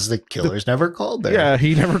the killer's never called there. Yeah,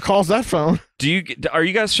 he never calls that phone. Are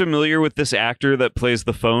you guys familiar with this actor that plays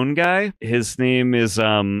the phone guy? His name is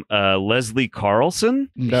Leslie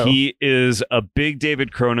Carlson. No. He is a big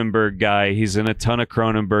David Cronenberg guy. He's in a ton of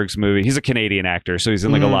Cronenberg's movies. He's a Canadian actor, so he's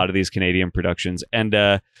in like a lot of these Canadian productions. And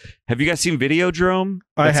have you guys seen Videodrome?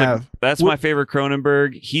 I have. That's my favorite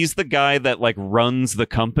Cronenberg. He's the guy that like runs the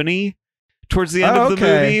company towards the end of the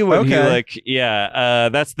movie when he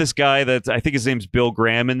that's this guy that I think his name's Bill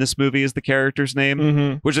Graham in this movie is the character's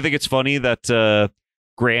name, which I think it's funny that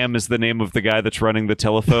Graham is the name of the guy that's running the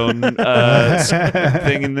telephone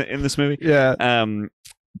thing in this movie. Yeah.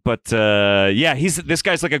 This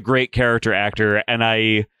guy's like a great character actor, and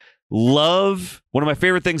I love one of my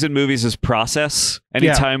favorite things in movies is process.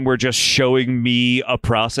 Anytime we're just showing me a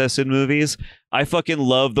process in movies, I fucking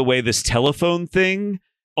love the way this telephone thing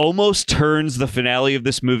almost turns the finale of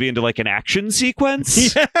this movie into like an action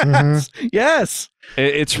sequence. Yes. Yes.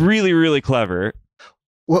 It's really, really clever.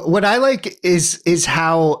 What I like is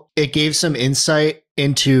how it gave some insight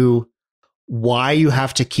into why you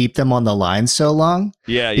have to keep them on the line so long.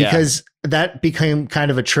 Yeah. Because that became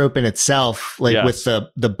kind of a trope in itself, like with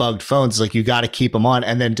the bugged phones, like you got to keep them on.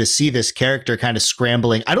 And then to see this character kind of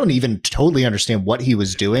scrambling, I don't even totally understand what he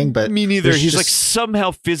was doing, but me neither. He's like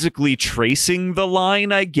somehow physically tracing the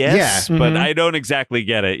line, I guess, but I don't exactly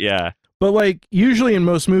get it. Yeah. But like usually in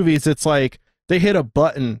most movies, it's like they hit a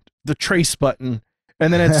button, the trace button,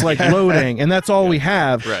 and then it's like loading, and that's all we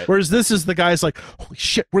have. Right. Whereas this is the guy's like, holy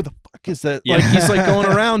shit, where the fuck is that? Like he's like going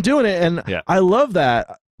around doing it, and I love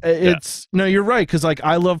that. It's no, you're right, because like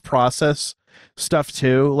I love process stuff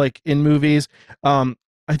too, like in movies. I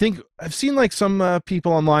think I've seen like some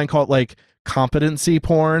people online call it like competency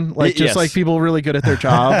porn, like just like people really good at their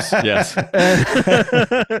jobs. Yes.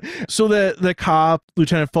 So the cop,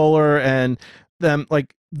 Lieutenant Fuller, and them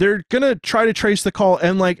like they're gonna try to trace the call,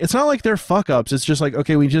 and like it's not like they're fuck ups. It's just like,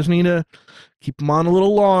 okay, we just need to keep them on a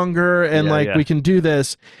little longer, and we can do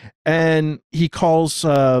this. And he calls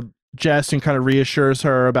Jess and kind of reassures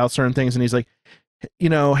her about certain things, and he's like, you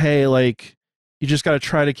know, hey, like you just got to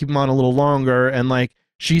try to keep them on a little longer. And like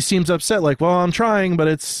she seems upset, like, well, I'm trying, but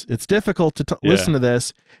it's difficult to listen to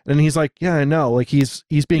this. And he's like, yeah, I know, like he's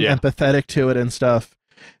being empathetic to it and stuff.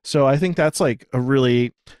 So I think that's like a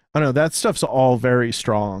really, I don't know, that stuff's all very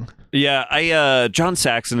strong. Yeah, John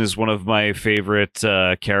Saxon is one of my favorite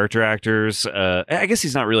character actors. I guess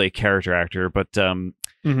he's not really a character actor, but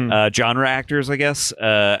genre actors, I guess.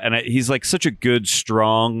 And he's like such a good,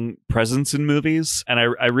 strong presence in movies. And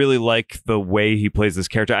I really like the way he plays this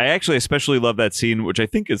character. I actually especially love that scene, which I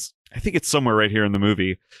think it's somewhere right here in the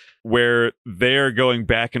movie, where they're going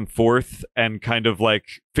back and forth and kind of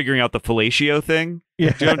like figuring out the fellatio thing.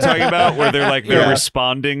 Yeah. Do you know what I'm talking about? Where they're like, they're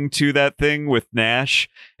responding to that thing with Nash.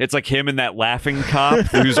 It's like him and that laughing cop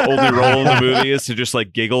whose only role in the movie is to just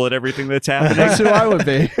like giggle at everything that's happening. That's who I would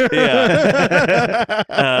be.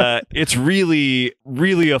 It's really,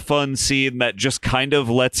 really a fun scene that just kind of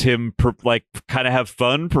lets him kind of have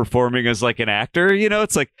fun performing as like an actor. You know,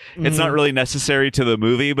 it's like, it's not really necessary to the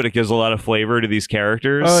movie, but it gives a lot of flavor to these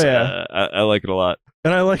characters. Oh yeah. I like it a lot.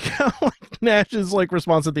 And I like how like, Nash's like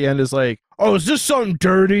response at the end is like, "Oh, is this something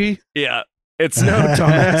dirty?" Yeah, it's no,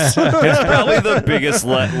 dumbass. It's probably the biggest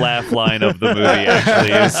laugh line of the movie.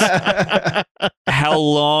 Actually, is how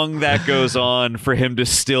long that goes on for him to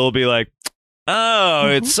still be like, "Oh,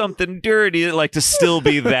 it's something dirty," like to still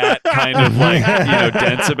be that kind of like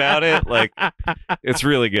dense about it. Like, it's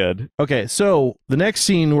really good. Okay, so the next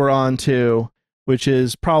scene we're on to, which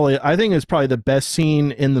is I think is probably the best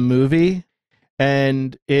scene in the movie.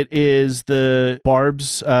 And it is the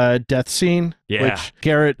Barb's death scene, which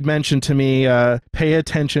Garrett mentioned to me. Pay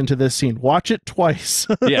attention to this scene. Watch it twice.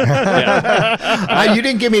 You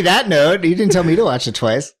didn't give me that note. You didn't tell me to watch it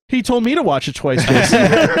twice. He told me to watch it twice, Jason.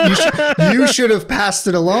 You should have passed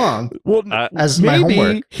it along. Well, as my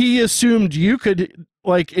homework. He assumed you could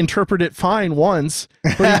like interpret it fine once,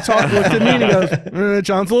 but he looked at me and he goes,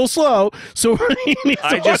 John's a little slow, so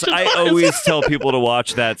I always tell people to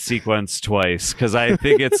watch that sequence twice, because I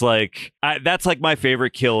think it's like that's like my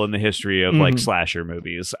favorite kill in the history of like slasher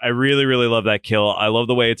movies. I really, really love that kill. I love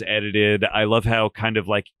the way it's edited. I love how kind of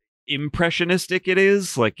like impressionistic it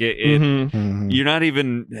is. Like you're not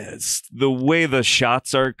even, the way the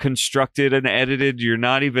shots are constructed and edited, you're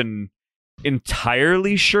not even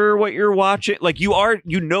entirely sure what you're watching. Like you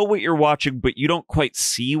know what you're watching, but you don't quite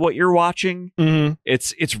see what you're watching.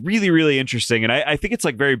 It's really, really interesting, and I think it's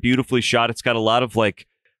like very beautifully shot. It's got a lot of like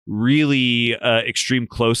really extreme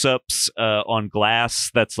close-ups on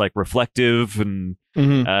glass that's like reflective and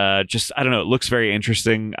just, I don't know, it looks very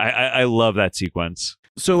interesting. I love that sequence.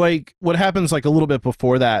 So like what happens like a little bit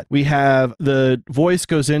before that, we have the voice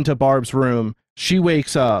goes into Barb's room, she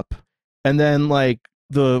wakes up, and then like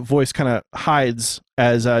the voice kind of hides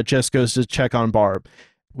as Jess goes to check on Barb.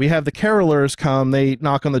 We have the carolers come, they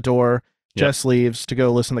knock on the door, Jess leaves to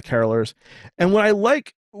go listen to the carolers. And what I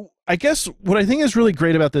like, I guess what I think is really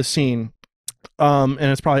great about this scene, and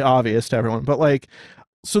it's probably obvious to everyone, but like,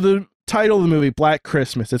 so the title of the movie, Black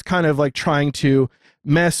Christmas, it's kind of like trying to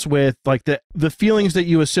mess with like the feelings that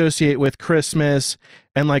you associate with Christmas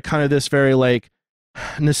and like kind of this very like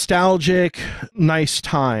nostalgic, nice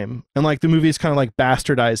time. And like the movie is kind of like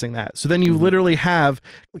bastardizing that. So then you literally have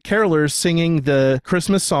carolers singing the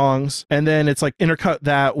Christmas songs, and then it's like intercut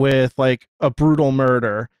that with like a brutal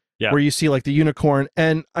murder where you see like the unicorn.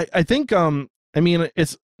 And I think, I mean,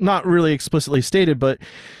 it's not really explicitly stated, but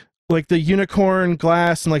like the unicorn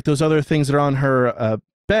glass and like those other things that are on her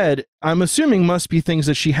bed, I'm assuming must be things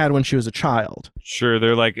that she had when she was a child. Sure,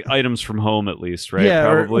 they're like items from home at least, right? Yeah,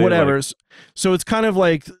 probably, or whatever. Like... So it's kind of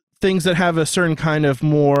like things that have a certain kind of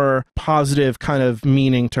more positive kind of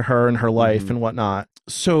meaning to her and her life and whatnot.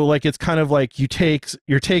 So like it's kind of like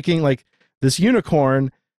you're taking like this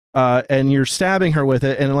unicorn and you're stabbing her with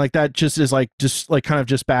it, and like that just is like kind of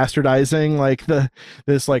just bastardizing like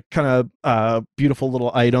this like kind of beautiful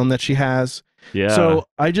little item that she has. Yeah. So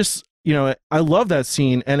I just, you know, I love that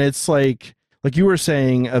scene, and it's like you were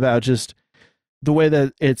saying about just the way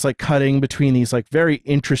that it's like cutting between these like very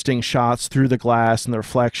interesting shots through the glass and the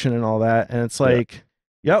reflection and all that, and it's like,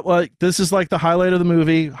 like this is like the highlight of the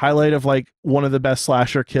movie, highlight of like one of the best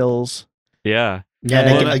slasher kills. Yeah. Yeah,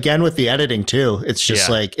 and again with the editing too, it's just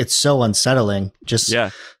like it's so unsettling, just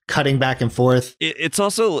cutting back and forth. It's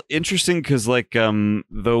also interesting because like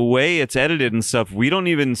the way it's edited and stuff, we don't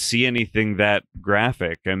even see anything that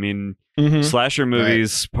graphic. I mean, slasher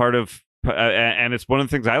movies, part of and it's one of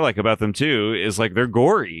the things I like about them too is like they're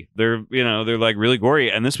gory. They're like really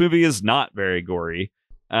gory, and this movie is not very gory.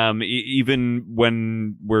 Even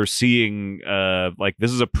when we're seeing like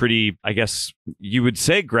this is a pretty, I guess you would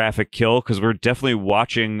say, graphic kill, because we're definitely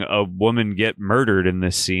watching a woman get murdered in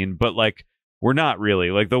this scene, but like we're not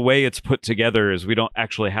really. Like the way it's put together is we don't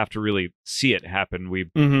actually have to really see it happen.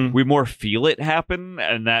 We more feel it happen,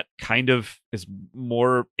 and that kind of is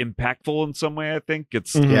more impactful in some way. I think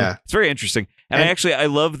it's it's very interesting, and I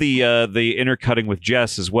love the intercutting with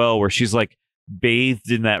Jess as well, where she's like bathed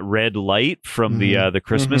in that red light from the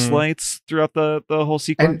Christmas lights throughout the whole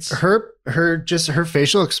sequence. And her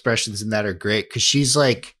facial expressions in that are great, because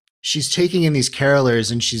she's taking in these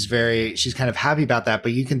carolers and she's kind of happy about that,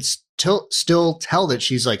 but you can still tell that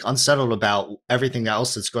she's like unsettled about everything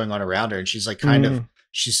else that's going on around her, and she's like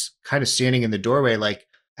she's kind of standing in the doorway, like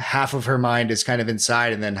half of her mind is kind of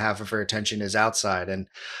inside and then half of her attention is outside. And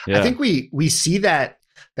I think we see that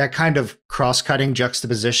kind of cross-cutting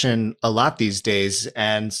juxtaposition a lot these days,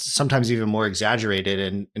 and sometimes even more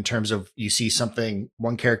exaggerated in terms of you see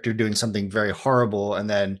one character doing something very horrible and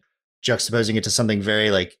then juxtaposing it to something very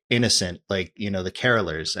like innocent, like, you know, the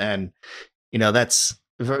carolers. And, you know, that's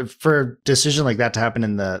for a decision like that to happen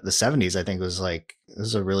in the 70s, I think was like, this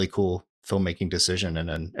is a really cool filmmaking decision and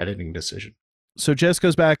an editing decision. So Jess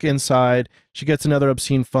goes back inside. She gets another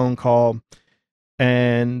obscene phone call,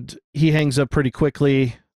 and he hangs up pretty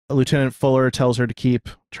quickly. Lieutenant Fuller tells her to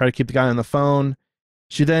try to keep the guy on the phone.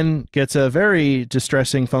 She then gets a very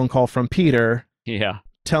distressing phone call from Peter. Yeah.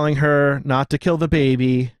 Telling her not to kill the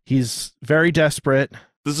baby. He's very desperate.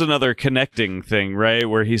 This is another connecting thing, right?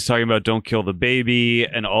 Where he's talking about don't kill the baby,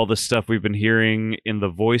 and all the stuff we've been hearing in the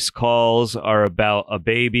voice calls are about a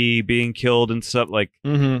baby being killed and stuff. Like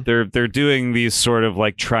they're doing these sort of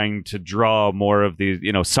like trying to draw more of these,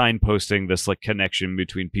 you know, signposting this like connection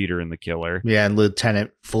between Peter and the killer. Yeah, and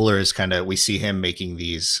Lieutenant Fuller is we see him making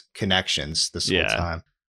these connections this whole time.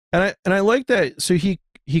 And I like that. So he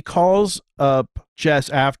calls up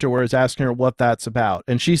Jess afterwards, asking her what that's about,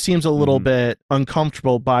 and she seems a little bit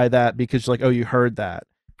uncomfortable by that, because she's like, oh, you heard that,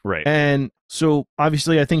 right? And so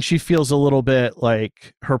obviously I think she feels a little bit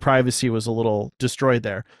like her privacy was a little destroyed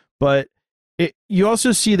there. But you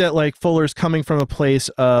also see that like Fuller's coming from a place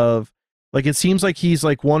of like, it seems like he's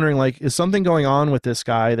like wondering, like, is something going on with this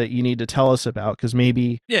guy that you need to tell us about? Because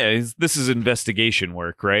maybe this is investigation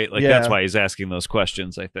work, right? Like that's why he's asking those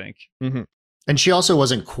questions, I think. And she also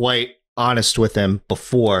wasn't quite honest with him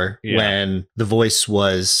before, when the voice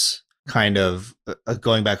was kind of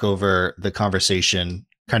going back over the conversation,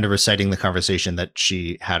 kind of reciting the conversation that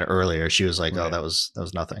she had earlier. She was like, oh, that was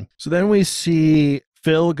nothing. So then we see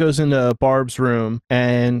Phil goes into Barb's room,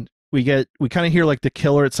 and we kind of hear like the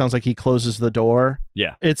killer. It sounds like he closes the door.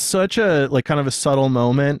 Yeah. It's such a like kind of a subtle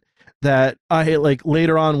moment that I like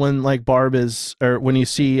later on when like Barb is, or when you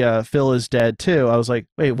see Phil is dead too. I was like,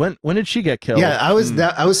 wait, when did she get killed? Yeah, I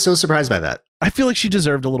was so surprised by that. I feel like she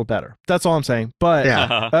deserved a little better. That's all I'm saying. But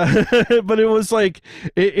Yeah. but it was like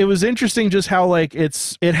it was interesting just how like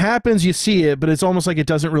it happens, you see it, but it's almost like it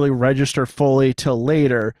doesn't really register fully till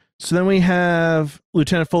later. So then we have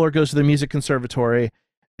Lieutenant Fuller goes to the music conservatory,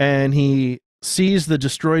 and he sees the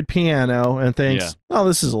destroyed piano and thinks, "Oh,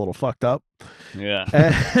 this is a little fucked up." Yeah.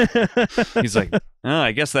 He's like, "Oh,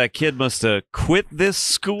 I guess that kid must have quit this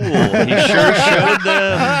school. He sure showed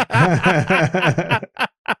them."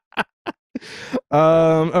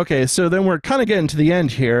 Okay, so then we're kind of getting to the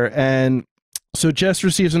end here, and so Jess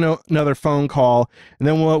receives another phone call, and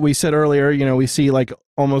then what we said earlier, we see like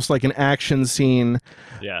almost like an action scene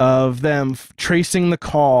of them tracing the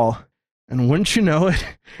call, and wouldn't you know it,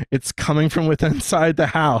 it's coming from within inside the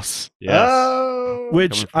house. Yes.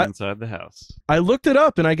 Which inside the house. I looked it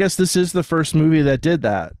up, and I guess this is the first movie that did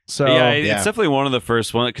that. So it's definitely one of the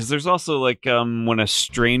first ones, because there's also like When a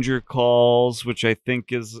Stranger Calls, which I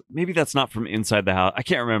think is, maybe that's not from inside the house. I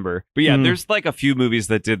can't remember, but yeah, there's like a few movies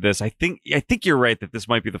that did this. I think you're right that this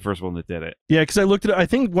might be the first one that did it. Yeah, because I looked at it. I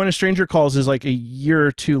think When a Stranger Calls is like a year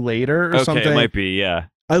or two later or something. It might be. Yeah.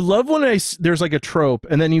 I love when there's like a trope,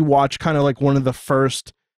 and then you watch kind of like one of the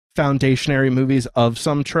first foundationary movies of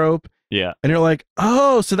some trope. Yeah. And you're like,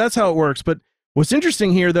 oh, so that's how it works. But what's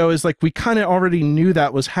interesting here, though, is like we kind of already knew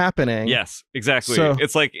that was happening. Yes, exactly. So,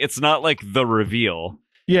 it's like, it's not like the reveal.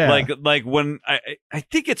 Yeah. Like when I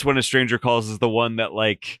think it's When a Stranger Calls is the one that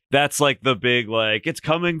like, that's like the big, like, it's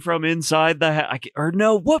coming from inside the house. Or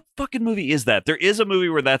no, what fucking movie is that? There is a movie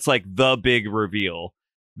where that's like the big reveal.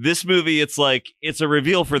 This movie, it's like, it's a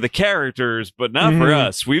reveal for the characters, but not for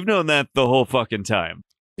us. We've known that the whole fucking time.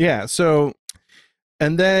 Yeah. So,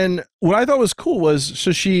 and then what I thought was cool was,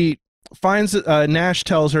 so she finds, Nash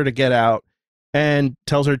tells her to get out and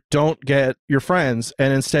tells her, don't get your friends.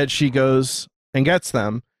 And instead she goes and gets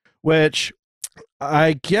them, which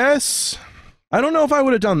I guess, I don't know if I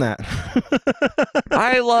would have done that.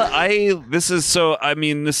 This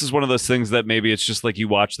is one of those things that maybe it's just like you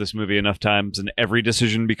watch this movie enough times and every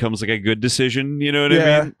decision becomes like a good decision. You know what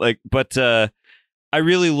I mean? Like, but, I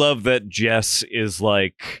really love that Jess is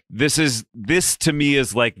like, this to me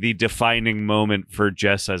is like the defining moment for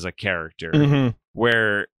Jess as a character,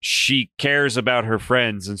 where she cares about her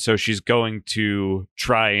friends, and so she's going to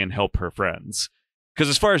try and help her friends. Because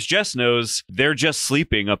as far as Jess knows, they're just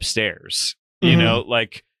sleeping upstairs. You know,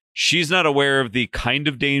 like, she's not aware of the kind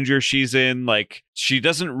of danger she's in. Like, she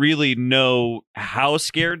doesn't really know how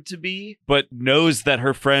scared to be, but knows that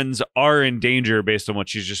her friends are in danger based on what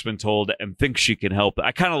she's just been told, and thinks she can help.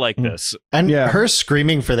 I kind of like this. And her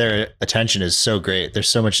screaming for their attention is so great. There's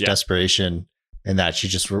so much desperation in that. She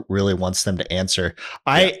just really wants them to answer.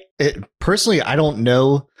 Personally, I don't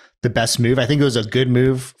know the best move. I think it was a good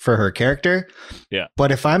move for her character. Yeah.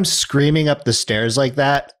 But if I'm screaming up the stairs like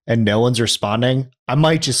that and no one's responding, I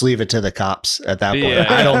might just leave it to the cops at that point. Yeah.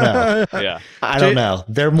 I don't know. I don't know.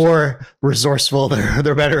 They're more resourceful.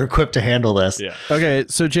 They're better equipped to handle this. Yeah. Okay,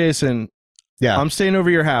 so Jason, I'm staying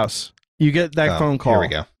over your house. You get that phone call. Here we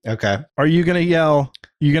go. Okay. Are you gonna yell?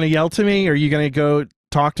 You gonna yell to me? Or are you gonna go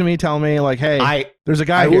talk to me? Tell me like, hey, there's a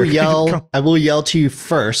guy here. I will yell to you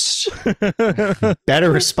first.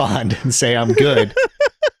 Better respond and say I'm good.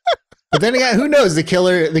 But then again, who knows? The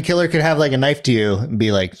killer could have like a knife to you and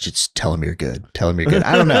be like, just tell him you're good. Tell him you're good.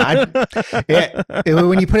 I don't know.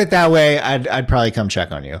 When you put it that way, I'd probably come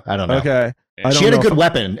check on you. I don't know. Okay. She had a good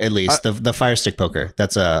weapon, at least the fire stick poker.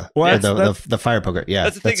 That's the fire poker. Yeah,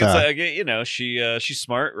 that's the thing. It's like, she's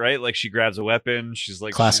smart, right? Like, she grabs a weapon. She's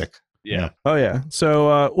like classic. Yeah. Oh yeah.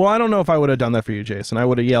 So well, I don't know if I would have done that for you, Jason. I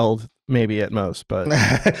would have yelled maybe at most, but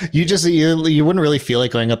you wouldn't really feel like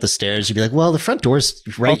going up the stairs. You'd be like, well, the front door's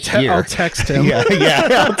right here. I'll text him.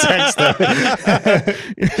 I'll text him.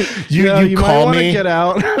 you call me, get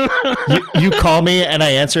out. you call me and I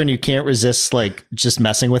answer, and you can't resist like just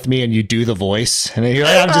messing with me, and you do the voice, and you're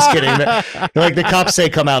like, I'm just kidding. Like, the cops say,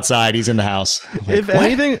 come outside. He's in the house. Like,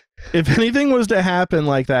 if anything was to happen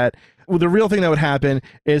like that, well, the real thing that would happen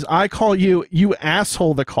is I call you, you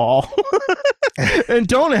asshole the call, and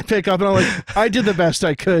don't pick up. And I'm like, I did the best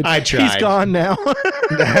I could. I tried. He's gone now.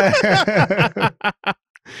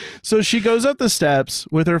 So she goes up the steps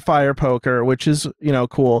with her fire poker, which is,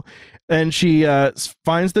 cool. And she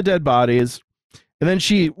finds the dead bodies. And then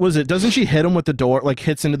doesn't she hit him with the door, like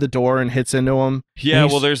hits into the door and hits into him? Yeah,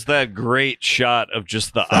 well, there's that great shot of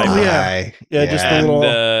just the eye. Oh, yeah, just the little...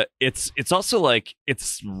 And it's also like,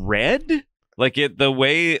 it's red. Like the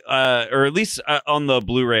way, or at least on the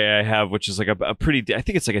Blu-ray I have, which is like a pretty, I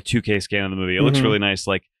think it's like a 2K scan of the movie. It looks really nice.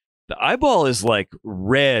 Like the eyeball is like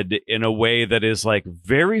red in a way that is like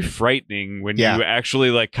very frightening when you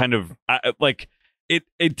actually like kind of like,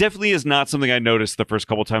 It definitely is not something I noticed the first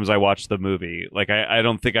couple times I watched the movie. Like, I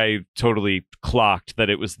don't think I totally clocked that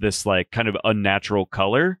it was this, like, kind of unnatural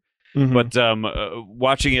color. But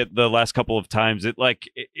watching it the last couple of times,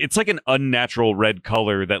 it's like an unnatural red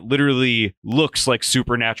color that literally looks like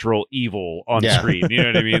supernatural evil on screen. You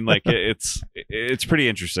know what I mean? Like, it's pretty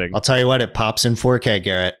interesting. I'll tell you what, it pops in 4K,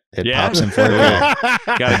 Garrett. It pops in 4K.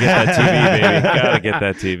 Gotta get that TV, baby. Gotta get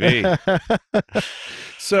that TV.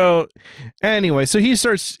 So anyway, so he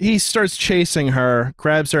starts chasing her,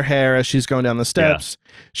 grabs her hair as she's going down the steps.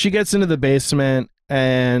 She gets into the basement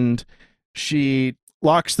and she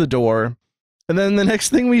locks the door. And then the next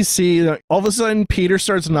thing we see, all of a sudden Peter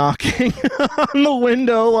starts knocking on the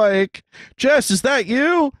window like, Jess, is that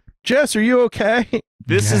you? Jess, are you okay?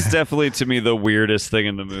 This is definitely, to me, the weirdest thing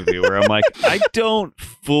in the movie, where I'm like, I don't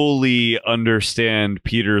fully understand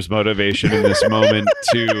Peter's motivation in this moment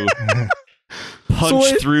to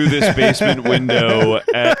punch through this basement window,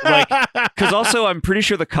 because also I'm pretty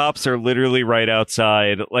sure the cops are literally right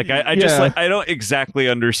outside. Like, I just like, I don't exactly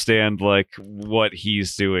understand like what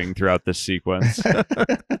he's doing throughout this sequence.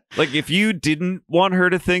 Like, if you didn't want her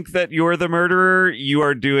to think that you're the murderer, you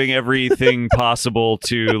are doing everything possible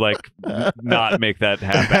to like not make that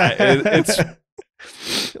happen.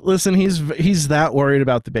 Listen, he's that worried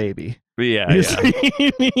about the baby. Yeah,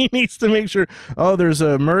 he needs to make sure. Oh, there's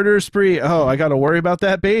a murder spree. Oh, I got to worry about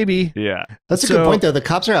that baby. Yeah, that's a good point though. The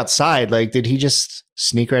cops are outside. Like, did he just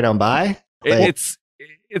sneak right on by? Like,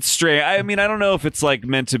 it's strange. I mean, I don't know if it's like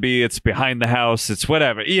meant to be. It's behind the house. It's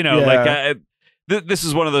whatever. You know, like this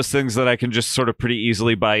is one of those things that I can just sort of pretty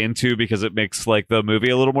easily buy into because it makes like the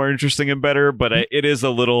movie a little more interesting and better. But it is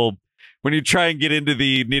a little. When you try and get into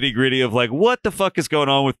the nitty gritty of like, what the fuck is going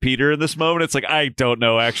on with Peter in this moment? It's like, I don't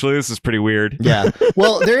know, actually. This is pretty weird. Yeah.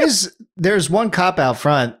 Well, there's one cop out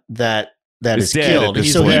front that is dead, killed.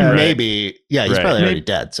 So he maybe, he's probably already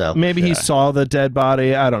dead. So maybe he saw the dead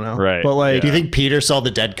body. I don't know. Right. But like, do you think Peter saw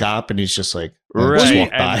the dead cop and he's just like, just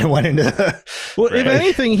walked by and went into well, if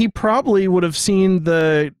anything, he probably would have seen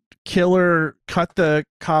the killer cut the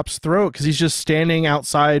cop's throat because he's just standing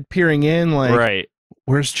outside peering in like,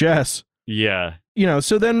 where's Jess? Yeah. You know,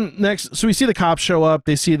 so then so we see the cops show up.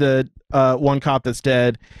 They see the one cop that's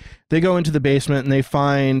dead. They go into the basement and they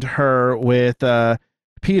find her with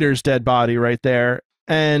Peter's dead body right there.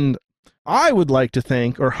 And I would like to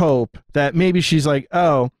think or hope that maybe she's like,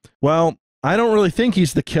 oh, well, I don't really think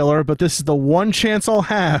he's the killer, but this is the one chance I'll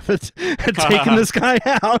have at taking this guy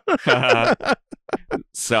out.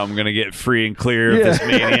 So I'm going to get free and clear of this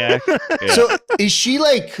maniac. Yeah. So is she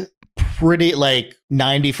like pretty like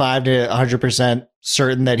 95 to 100%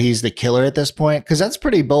 certain that he's the killer at this point? Because that's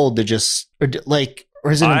pretty bold to just like,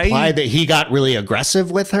 or is it implied that he got really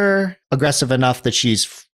aggressive with her, aggressive enough that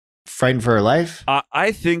she's frightened for her life?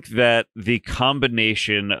 I think that the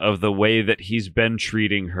combination of the way that he's been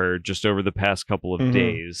treating her just over the past couple of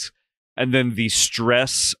days, and then the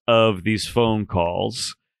stress of these phone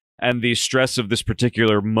calls, and the stress of this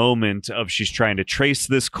particular moment of she's trying to trace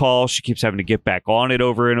this call. She keeps having to get back on it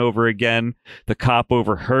over and over again. The cop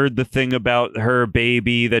overheard the thing about her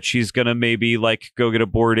baby that she's going to maybe like go get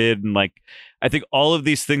aborted. And like, I think all of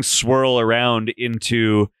these things swirl around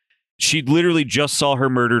into, she literally just saw her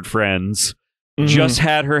murdered friends, just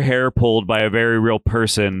had her hair pulled by a very real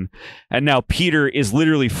person. And now Peter is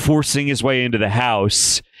literally forcing his way into the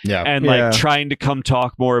house. Yeah. And like trying to come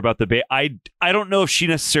talk more about the baby. I don't know if she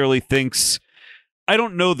necessarily thinks, I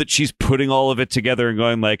don't know that she's putting all of it together and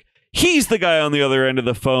going like, he's the guy on the other end of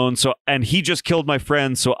the phone. So, and he just killed my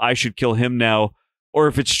friend, so I should kill him now. Or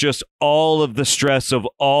if it's just all of the stress of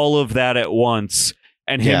all of that at once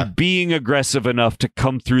and him being aggressive enough to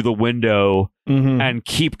come through the window and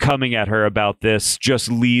keep coming at her about this just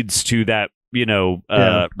leads to that, you know,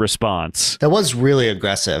 response. That was really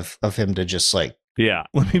aggressive of him to just like,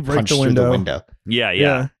 let me break punch the through window. the window.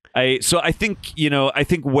 Yeah. I think, you know, I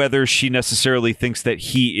think whether she necessarily thinks that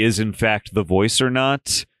he is in fact the voice or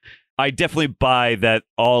not, I definitely buy that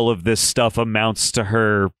all of this stuff amounts to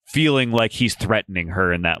her feeling like he's threatening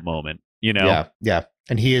her in that moment, you know? Yeah.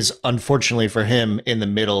 And he is, unfortunately for him, in the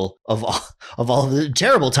middle of all of the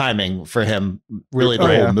terrible timing for him, really the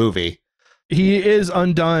whole movie. He is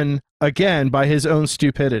undone again by his own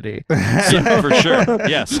stupidity. Yeah, for sure.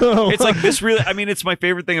 Yes. So- It's like this really, I mean, it's my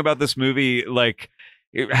favorite thing about this movie. Like,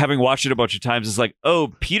 having watched it a bunch of times, is like,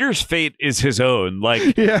 oh, Peter's fate is his own.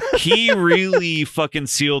 Like, Yeah. he really fucking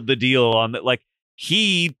sealed the deal on that. Like,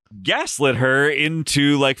 he gaslit her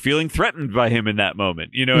into like feeling threatened by him in that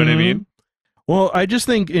moment. You know what I mean? Well, I just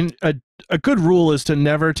think a good rule is to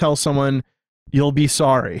never tell someone you'll be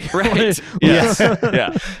sorry. Right. Yes.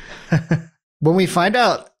 Yeah. When we find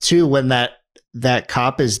out too, when that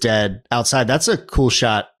cop is dead outside, that's a cool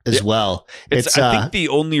shot as well. It's I think the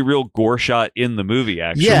only real gore shot in the movie,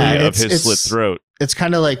 actually, of his slit throat. It's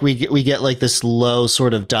kind of like we get like this low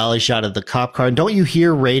sort of dolly shot of the cop car. And don't you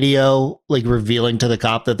hear radio like revealing to the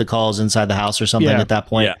cop that the call is inside the house or something at that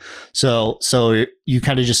point? Yeah. So you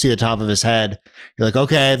kind of just see the top of his head. You're like,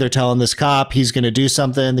 okay, they're telling this cop he's going to do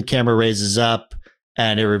something. The camera raises up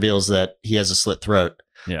and it reveals that he has a slit throat.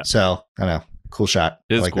 Yeah. So I don't know. Cool shot.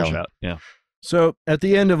 It is I like a cool that one. shot. Yeah. So at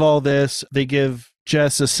the end of all this, they give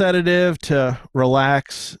Jess a sedative to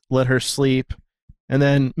relax, let her sleep. And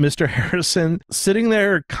then Mr. Harrison sitting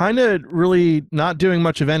there kind of really not doing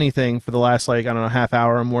much of anything for the last, like, I don't know, half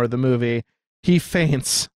hour or more of the movie. He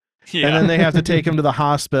faints. Yeah. And then they have to take him to the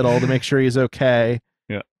hospital to make sure he's okay.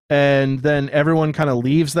 Yeah. And then everyone kind of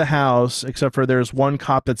leaves the house except for there's one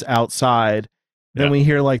cop that's outside. Then we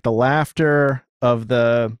hear like the laughter of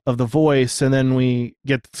the voice, and then we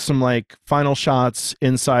get some like final shots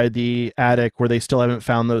inside the attic where they still haven't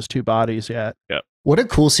found those two bodies yet. Yeah. What a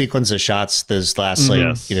cool sequence of shots those last like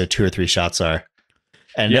Yes. 2 or 3 shots are.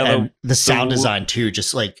 And, Yeah, and the sound design too,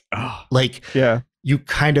 just like Yeah. you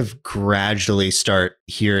kind of gradually start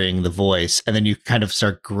hearing the voice, and then you kind of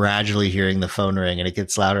start gradually hearing the phone ring, and it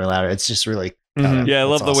gets louder and louder. It's just really Yeah, I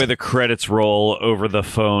love it's the way awesome. the credits roll over the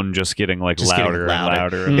phone, just getting like Just getting louder and louder.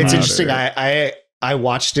 louder. And It's It's louder. interesting. I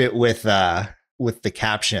watched it with the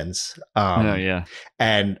captions. Oh yeah.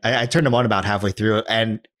 And I turned them on about halfway through,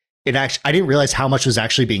 and it actually I didn't realize how much was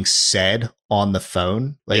actually being said on the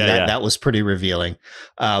phone. Like that was pretty revealing.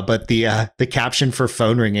 But the caption for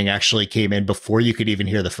phone ringing actually came in before you could even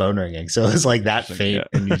hear the phone ringing. So it was like that faint,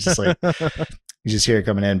 and you just like you just hear it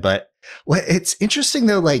coming in. But what it's interesting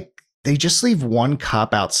though, like they just leave one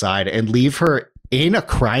cop outside and leave her in a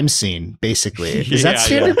crime scene, basically. Is that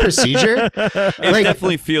standard procedure? It Like-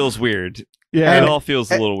 definitely feels weird. Yeah. It all feels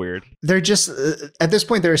a little weird. They're just at this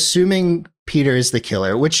point they're assuming Peter is the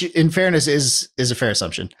killer, which in fairness is a fair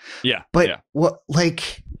assumption. Yeah. But yeah. what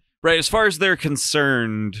like Right. As far as they're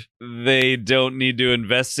concerned, they don't need to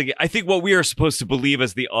investigate. I think what we are supposed to believe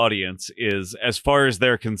as the audience is, as far as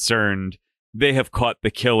they're concerned, they have caught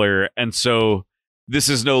the killer. And so this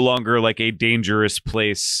is no longer like a dangerous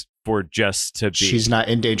place for Jess to be. she's not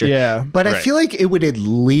in danger. Yeah. But I Right. feel like it would at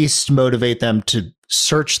least motivate them to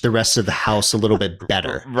search the rest of the house a little bit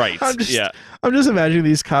better. Right. I'm just- Yeah. I'm just imagining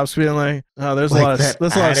these cops being like, oh, there's Like a lot that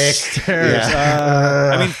of attic. stairs.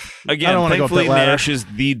 Yeah. I mean, I again, don't wanna go up thankfully, that ladder. Nash is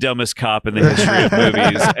the dumbest cop in the history of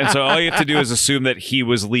movies. And so all you have to do is assume that he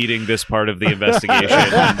was leading this part of the investigation.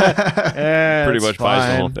 Yeah, Pretty it's much buys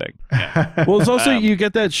the whole fine. thing. Yeah. Well, it's also Um, you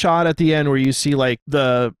get that shot at the end where you see like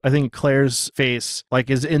I think Claire's face like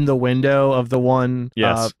is in the window of the one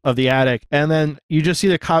Yes. of the attic, and then you just see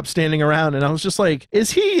the cop standing around, and I was just like,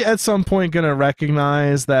 is he at some point going to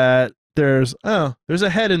recognize that there's a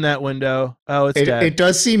head in that window? Oh, it's dead. It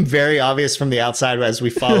does seem very obvious from the outside as we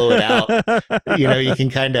follow it out. You can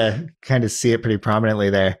kind of see it pretty prominently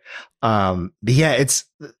there. But yeah, it's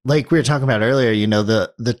like we were talking about earlier,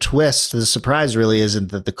 the twist, the surprise really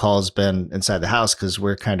isn't that the call's been inside the house, because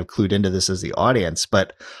we're kind of clued into this as the audience.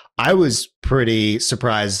 But I was pretty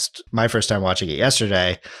surprised my first time watching it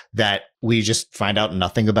yesterday that we just find out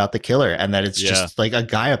nothing about the killer, and that it's just like a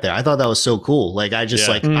guy up there. I thought that was so cool. Like I just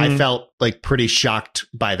I felt like pretty shocked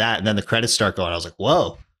by that. And then the credits start going. I was like,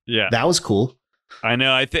 whoa, Yeah. that was cool. I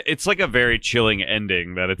know. It's like a very chilling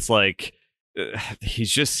ending that it's like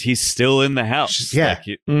he's still in the house. Yeah.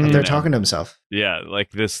 Like, Mhm. They're know. talking to himself. Yeah.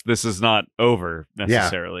 Like this is not over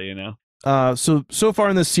necessarily, you know? So far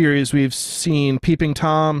in this series, we've seen Peeping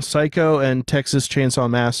Tom, Psycho, and Texas Chainsaw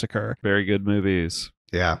Massacre. Very good movies.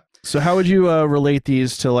 Yeah. So how would you relate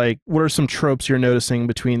these to, like, what are some tropes you're noticing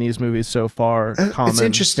between these movies so far? Common? It's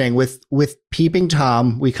interesting with Peeping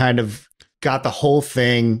Tom. We kind of got the whole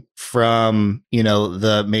thing from,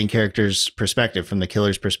 the main character's perspective, from the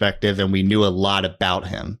killer's perspective, and we knew a lot about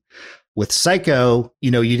him. With Psycho,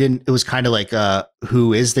 it was kind of like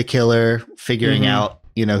who is the killer, figuring out,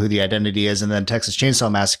 who the identity is. And then Texas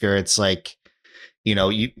Chainsaw Massacre, it's like,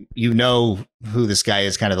 you know who this guy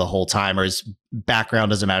is kind of the whole time, or his background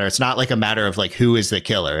doesn't matter. It's not like a matter of like who is the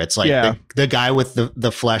killer. It's like the guy with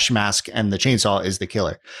the flesh mask and the chainsaw is the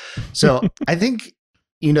killer. So I think,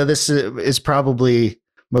 this is probably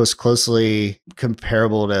most closely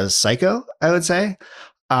comparable to Psycho, I would say.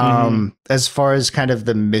 As far as kind of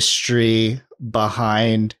the mystery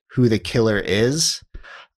behind who the killer is.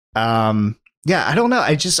 I don't know.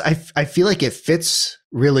 I feel like it fits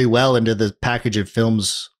really well into the package of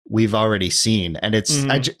films we've already seen. And it's,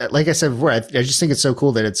 like I said before, I just think it's so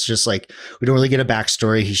cool that it's just like, we don't really get a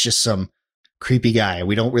backstory. He's just some creepy guy.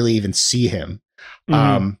 We don't really even see him.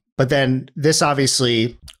 But then this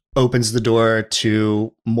obviously opens the door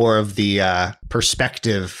to more of the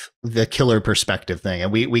perspective, the killer perspective thing.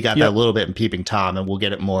 And we got that a little bit in Peeping Tom, and we'll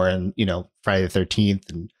get it more in, Friday the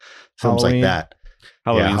 13th and films Halloween. like that.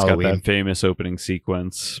 Halloween's got that famous opening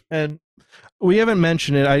sequence. And we haven't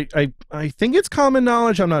mentioned it. I think it's common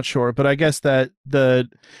knowledge. I'm not sure, but I guess that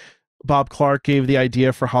Bob Clark gave the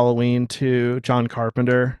idea for Halloween to John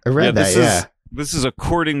Carpenter. I read that. This is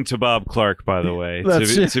according to Bob Clark, by the way.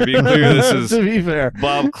 To be clear, this is to be fair.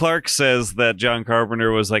 Bob Clark says that John Carpenter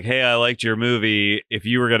was like, "Hey, I liked your movie. If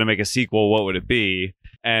you were going to make a sequel, what would it be?"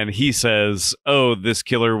 And he says, "Oh, this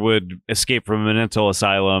killer would escape from a mental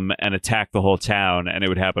asylum and attack the whole town, and it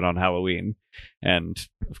would happen on Halloween." And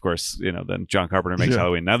of course, then John Carpenter makes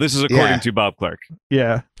Halloween. Now, this is according to Bob Clark.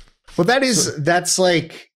 Yeah. Well, that's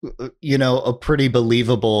like, a pretty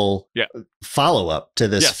believable follow-up to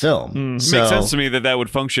this film. So, it makes sense to me that would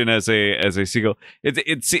function as a sequel.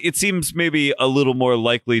 It seems maybe a little more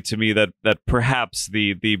likely to me that perhaps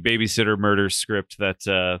the babysitter murder script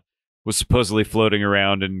that was supposedly floating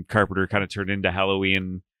around and Carpenter kind of turned into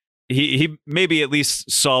Halloween. He maybe at least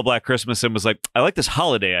saw Black Christmas and was like, I like this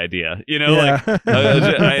holiday idea, I think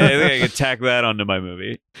I could tack that onto my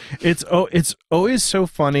movie. It's always so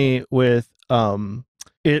funny with and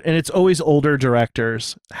it's always older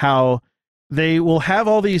directors, how they will have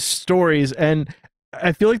all these stories, and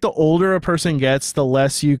I feel like the older a person gets, the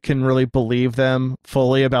less you can really believe them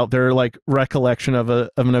fully about their like recollection of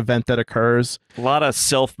an event that occurs. A lot of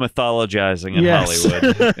self-mythologizing in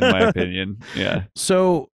Hollywood, in my opinion. Yeah.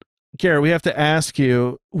 So, Garrett, we have to ask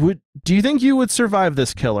you, do you think you would survive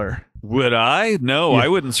this killer? Would I? No, I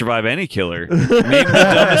wouldn't survive any killer. Name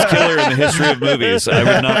the dumbest killer in the history of movies. I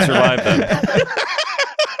would not survive them.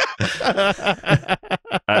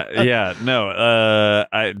 I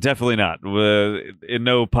definitely not. In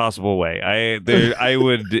no possible way. I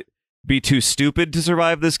would be too stupid to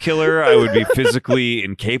survive this killer. I would be physically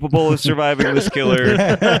incapable of surviving this killer.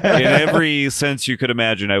 In every sense you could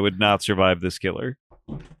imagine, I would not survive this killer.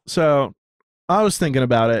 So I was thinking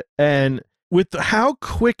about it, and with how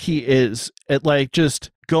quick he is at like just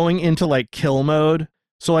going into like kill mode.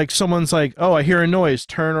 So like someone's like, oh, I hear a noise,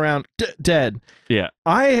 turn around, dead. Yeah.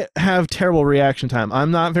 I have terrible reaction time.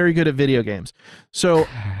 I'm not very good at video games. So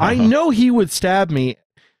I know he would stab me,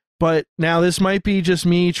 but now this might be just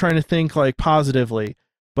me trying to think like positively,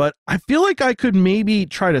 but I feel like I could maybe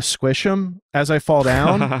try to squish him as I fall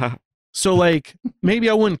down. So like maybe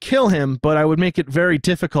I wouldn't kill him, but I would make it very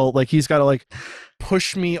difficult. Like he's got to like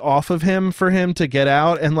push me off of him for him to get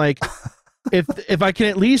out. And like, if I can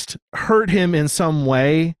at least hurt him in some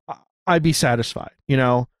way, I'd be satisfied,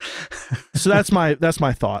 So that's my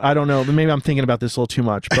thought. I don't know. Maybe I'm thinking about this a little too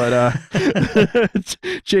much, but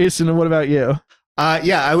Jason, what about you?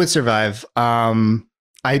 I would survive.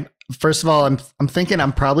 First of all, I'm thinking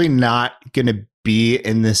I'm probably not going to be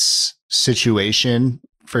in this situation.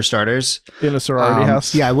 For starters, in a sorority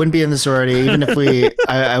house. Yeah, I wouldn't be in the sorority, even if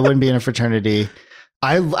I wouldn't be in a fraternity.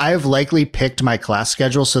 I've likely picked my class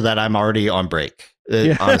schedule so that I'm already on break,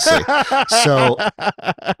 honestly. So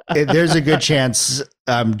there's a good chance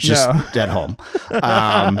I'm just at home.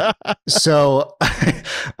 So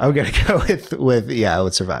I'm going to go with I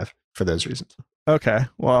would survive for those reasons. Okay,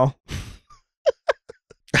 well.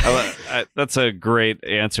 That's a great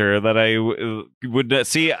answer that I would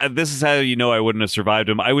see. This is how I wouldn't have survived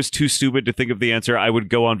him. I was too stupid to think of the answer. I would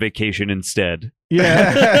go on vacation instead.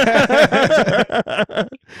 Yeah.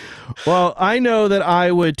 Well, I know that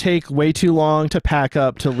I would take way too long to pack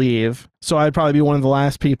up to leave, so I'd probably be one of the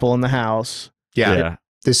last people in the house. Yeah.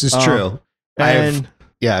 This is true. And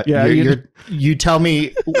you tell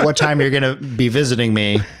me what time you're going to be visiting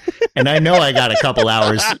me, and I know I got a couple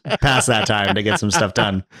hours past that time to get some stuff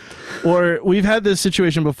done. Or we've had this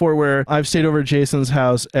situation before where I've stayed over at Jason's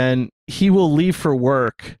house and he will leave for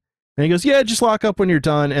work and he goes, yeah, just lock up when you're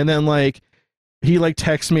done. And then like, he like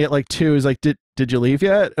texts me at like 2. He's like, did did you leave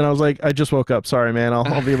yet? And I was like, I just woke up. Sorry, man.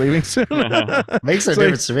 I'll be leaving soon. Makes a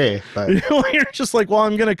difference to me. But you're just like, well,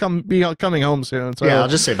 I'm gonna be coming home soon. So yeah, I'll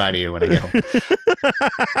just say bye to you when I get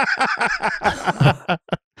home.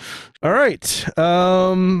 All right.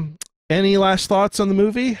 Any last thoughts on the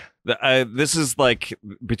movie? This is like,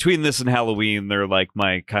 between this and Halloween, they're like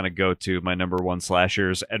my kind of go-to, my number one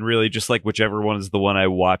slashers, and really just like whichever one is the one I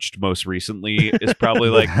watched most recently is probably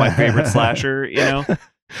like my favorite slasher. You know,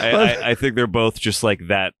 I think they're both just like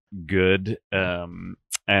that good. Yeah,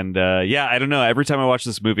 I don't know. Every time I watch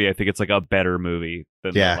this movie, I think it's like a better movie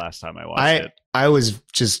than the last time I watched it. I was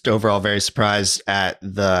just overall very surprised at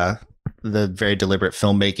the very deliberate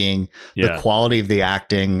filmmaking, the quality of the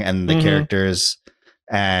acting and the characters.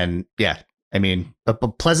 And yeah, I mean, a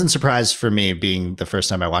pleasant surprise for me being the first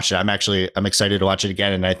time I watched it. I'm excited to watch it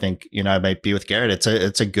again. And I think, I might be with Garrett.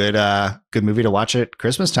 It's a good movie to watch at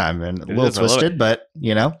Christmas time, and a little twisted, but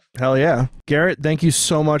Hell yeah. Garrett, thank you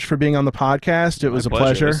so much for being on the podcast. It was a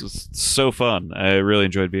pleasure. This was so fun. I really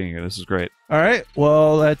enjoyed being here. This is great. All right.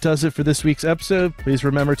 Well, that does it for this week's episode. Please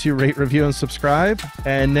remember to rate, review, and subscribe.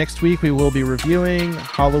 And next week we will be reviewing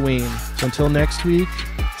Halloween. So until next week,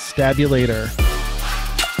 stab you later.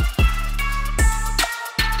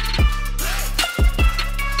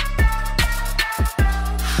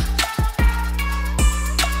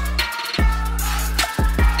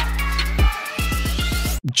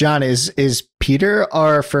 John, is Peter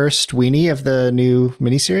our first weenie of the new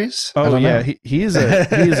miniseries? Oh yeah, he's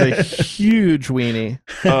a huge weenie.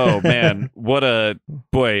 Oh man,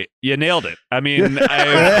 boy! You nailed it. I mean,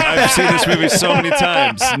 I've seen this movie so many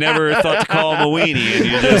times. Never thought to call him a weenie,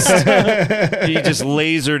 and he just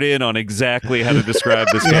lasered in on exactly how to describe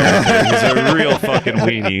this character. He's a real fucking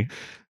weenie.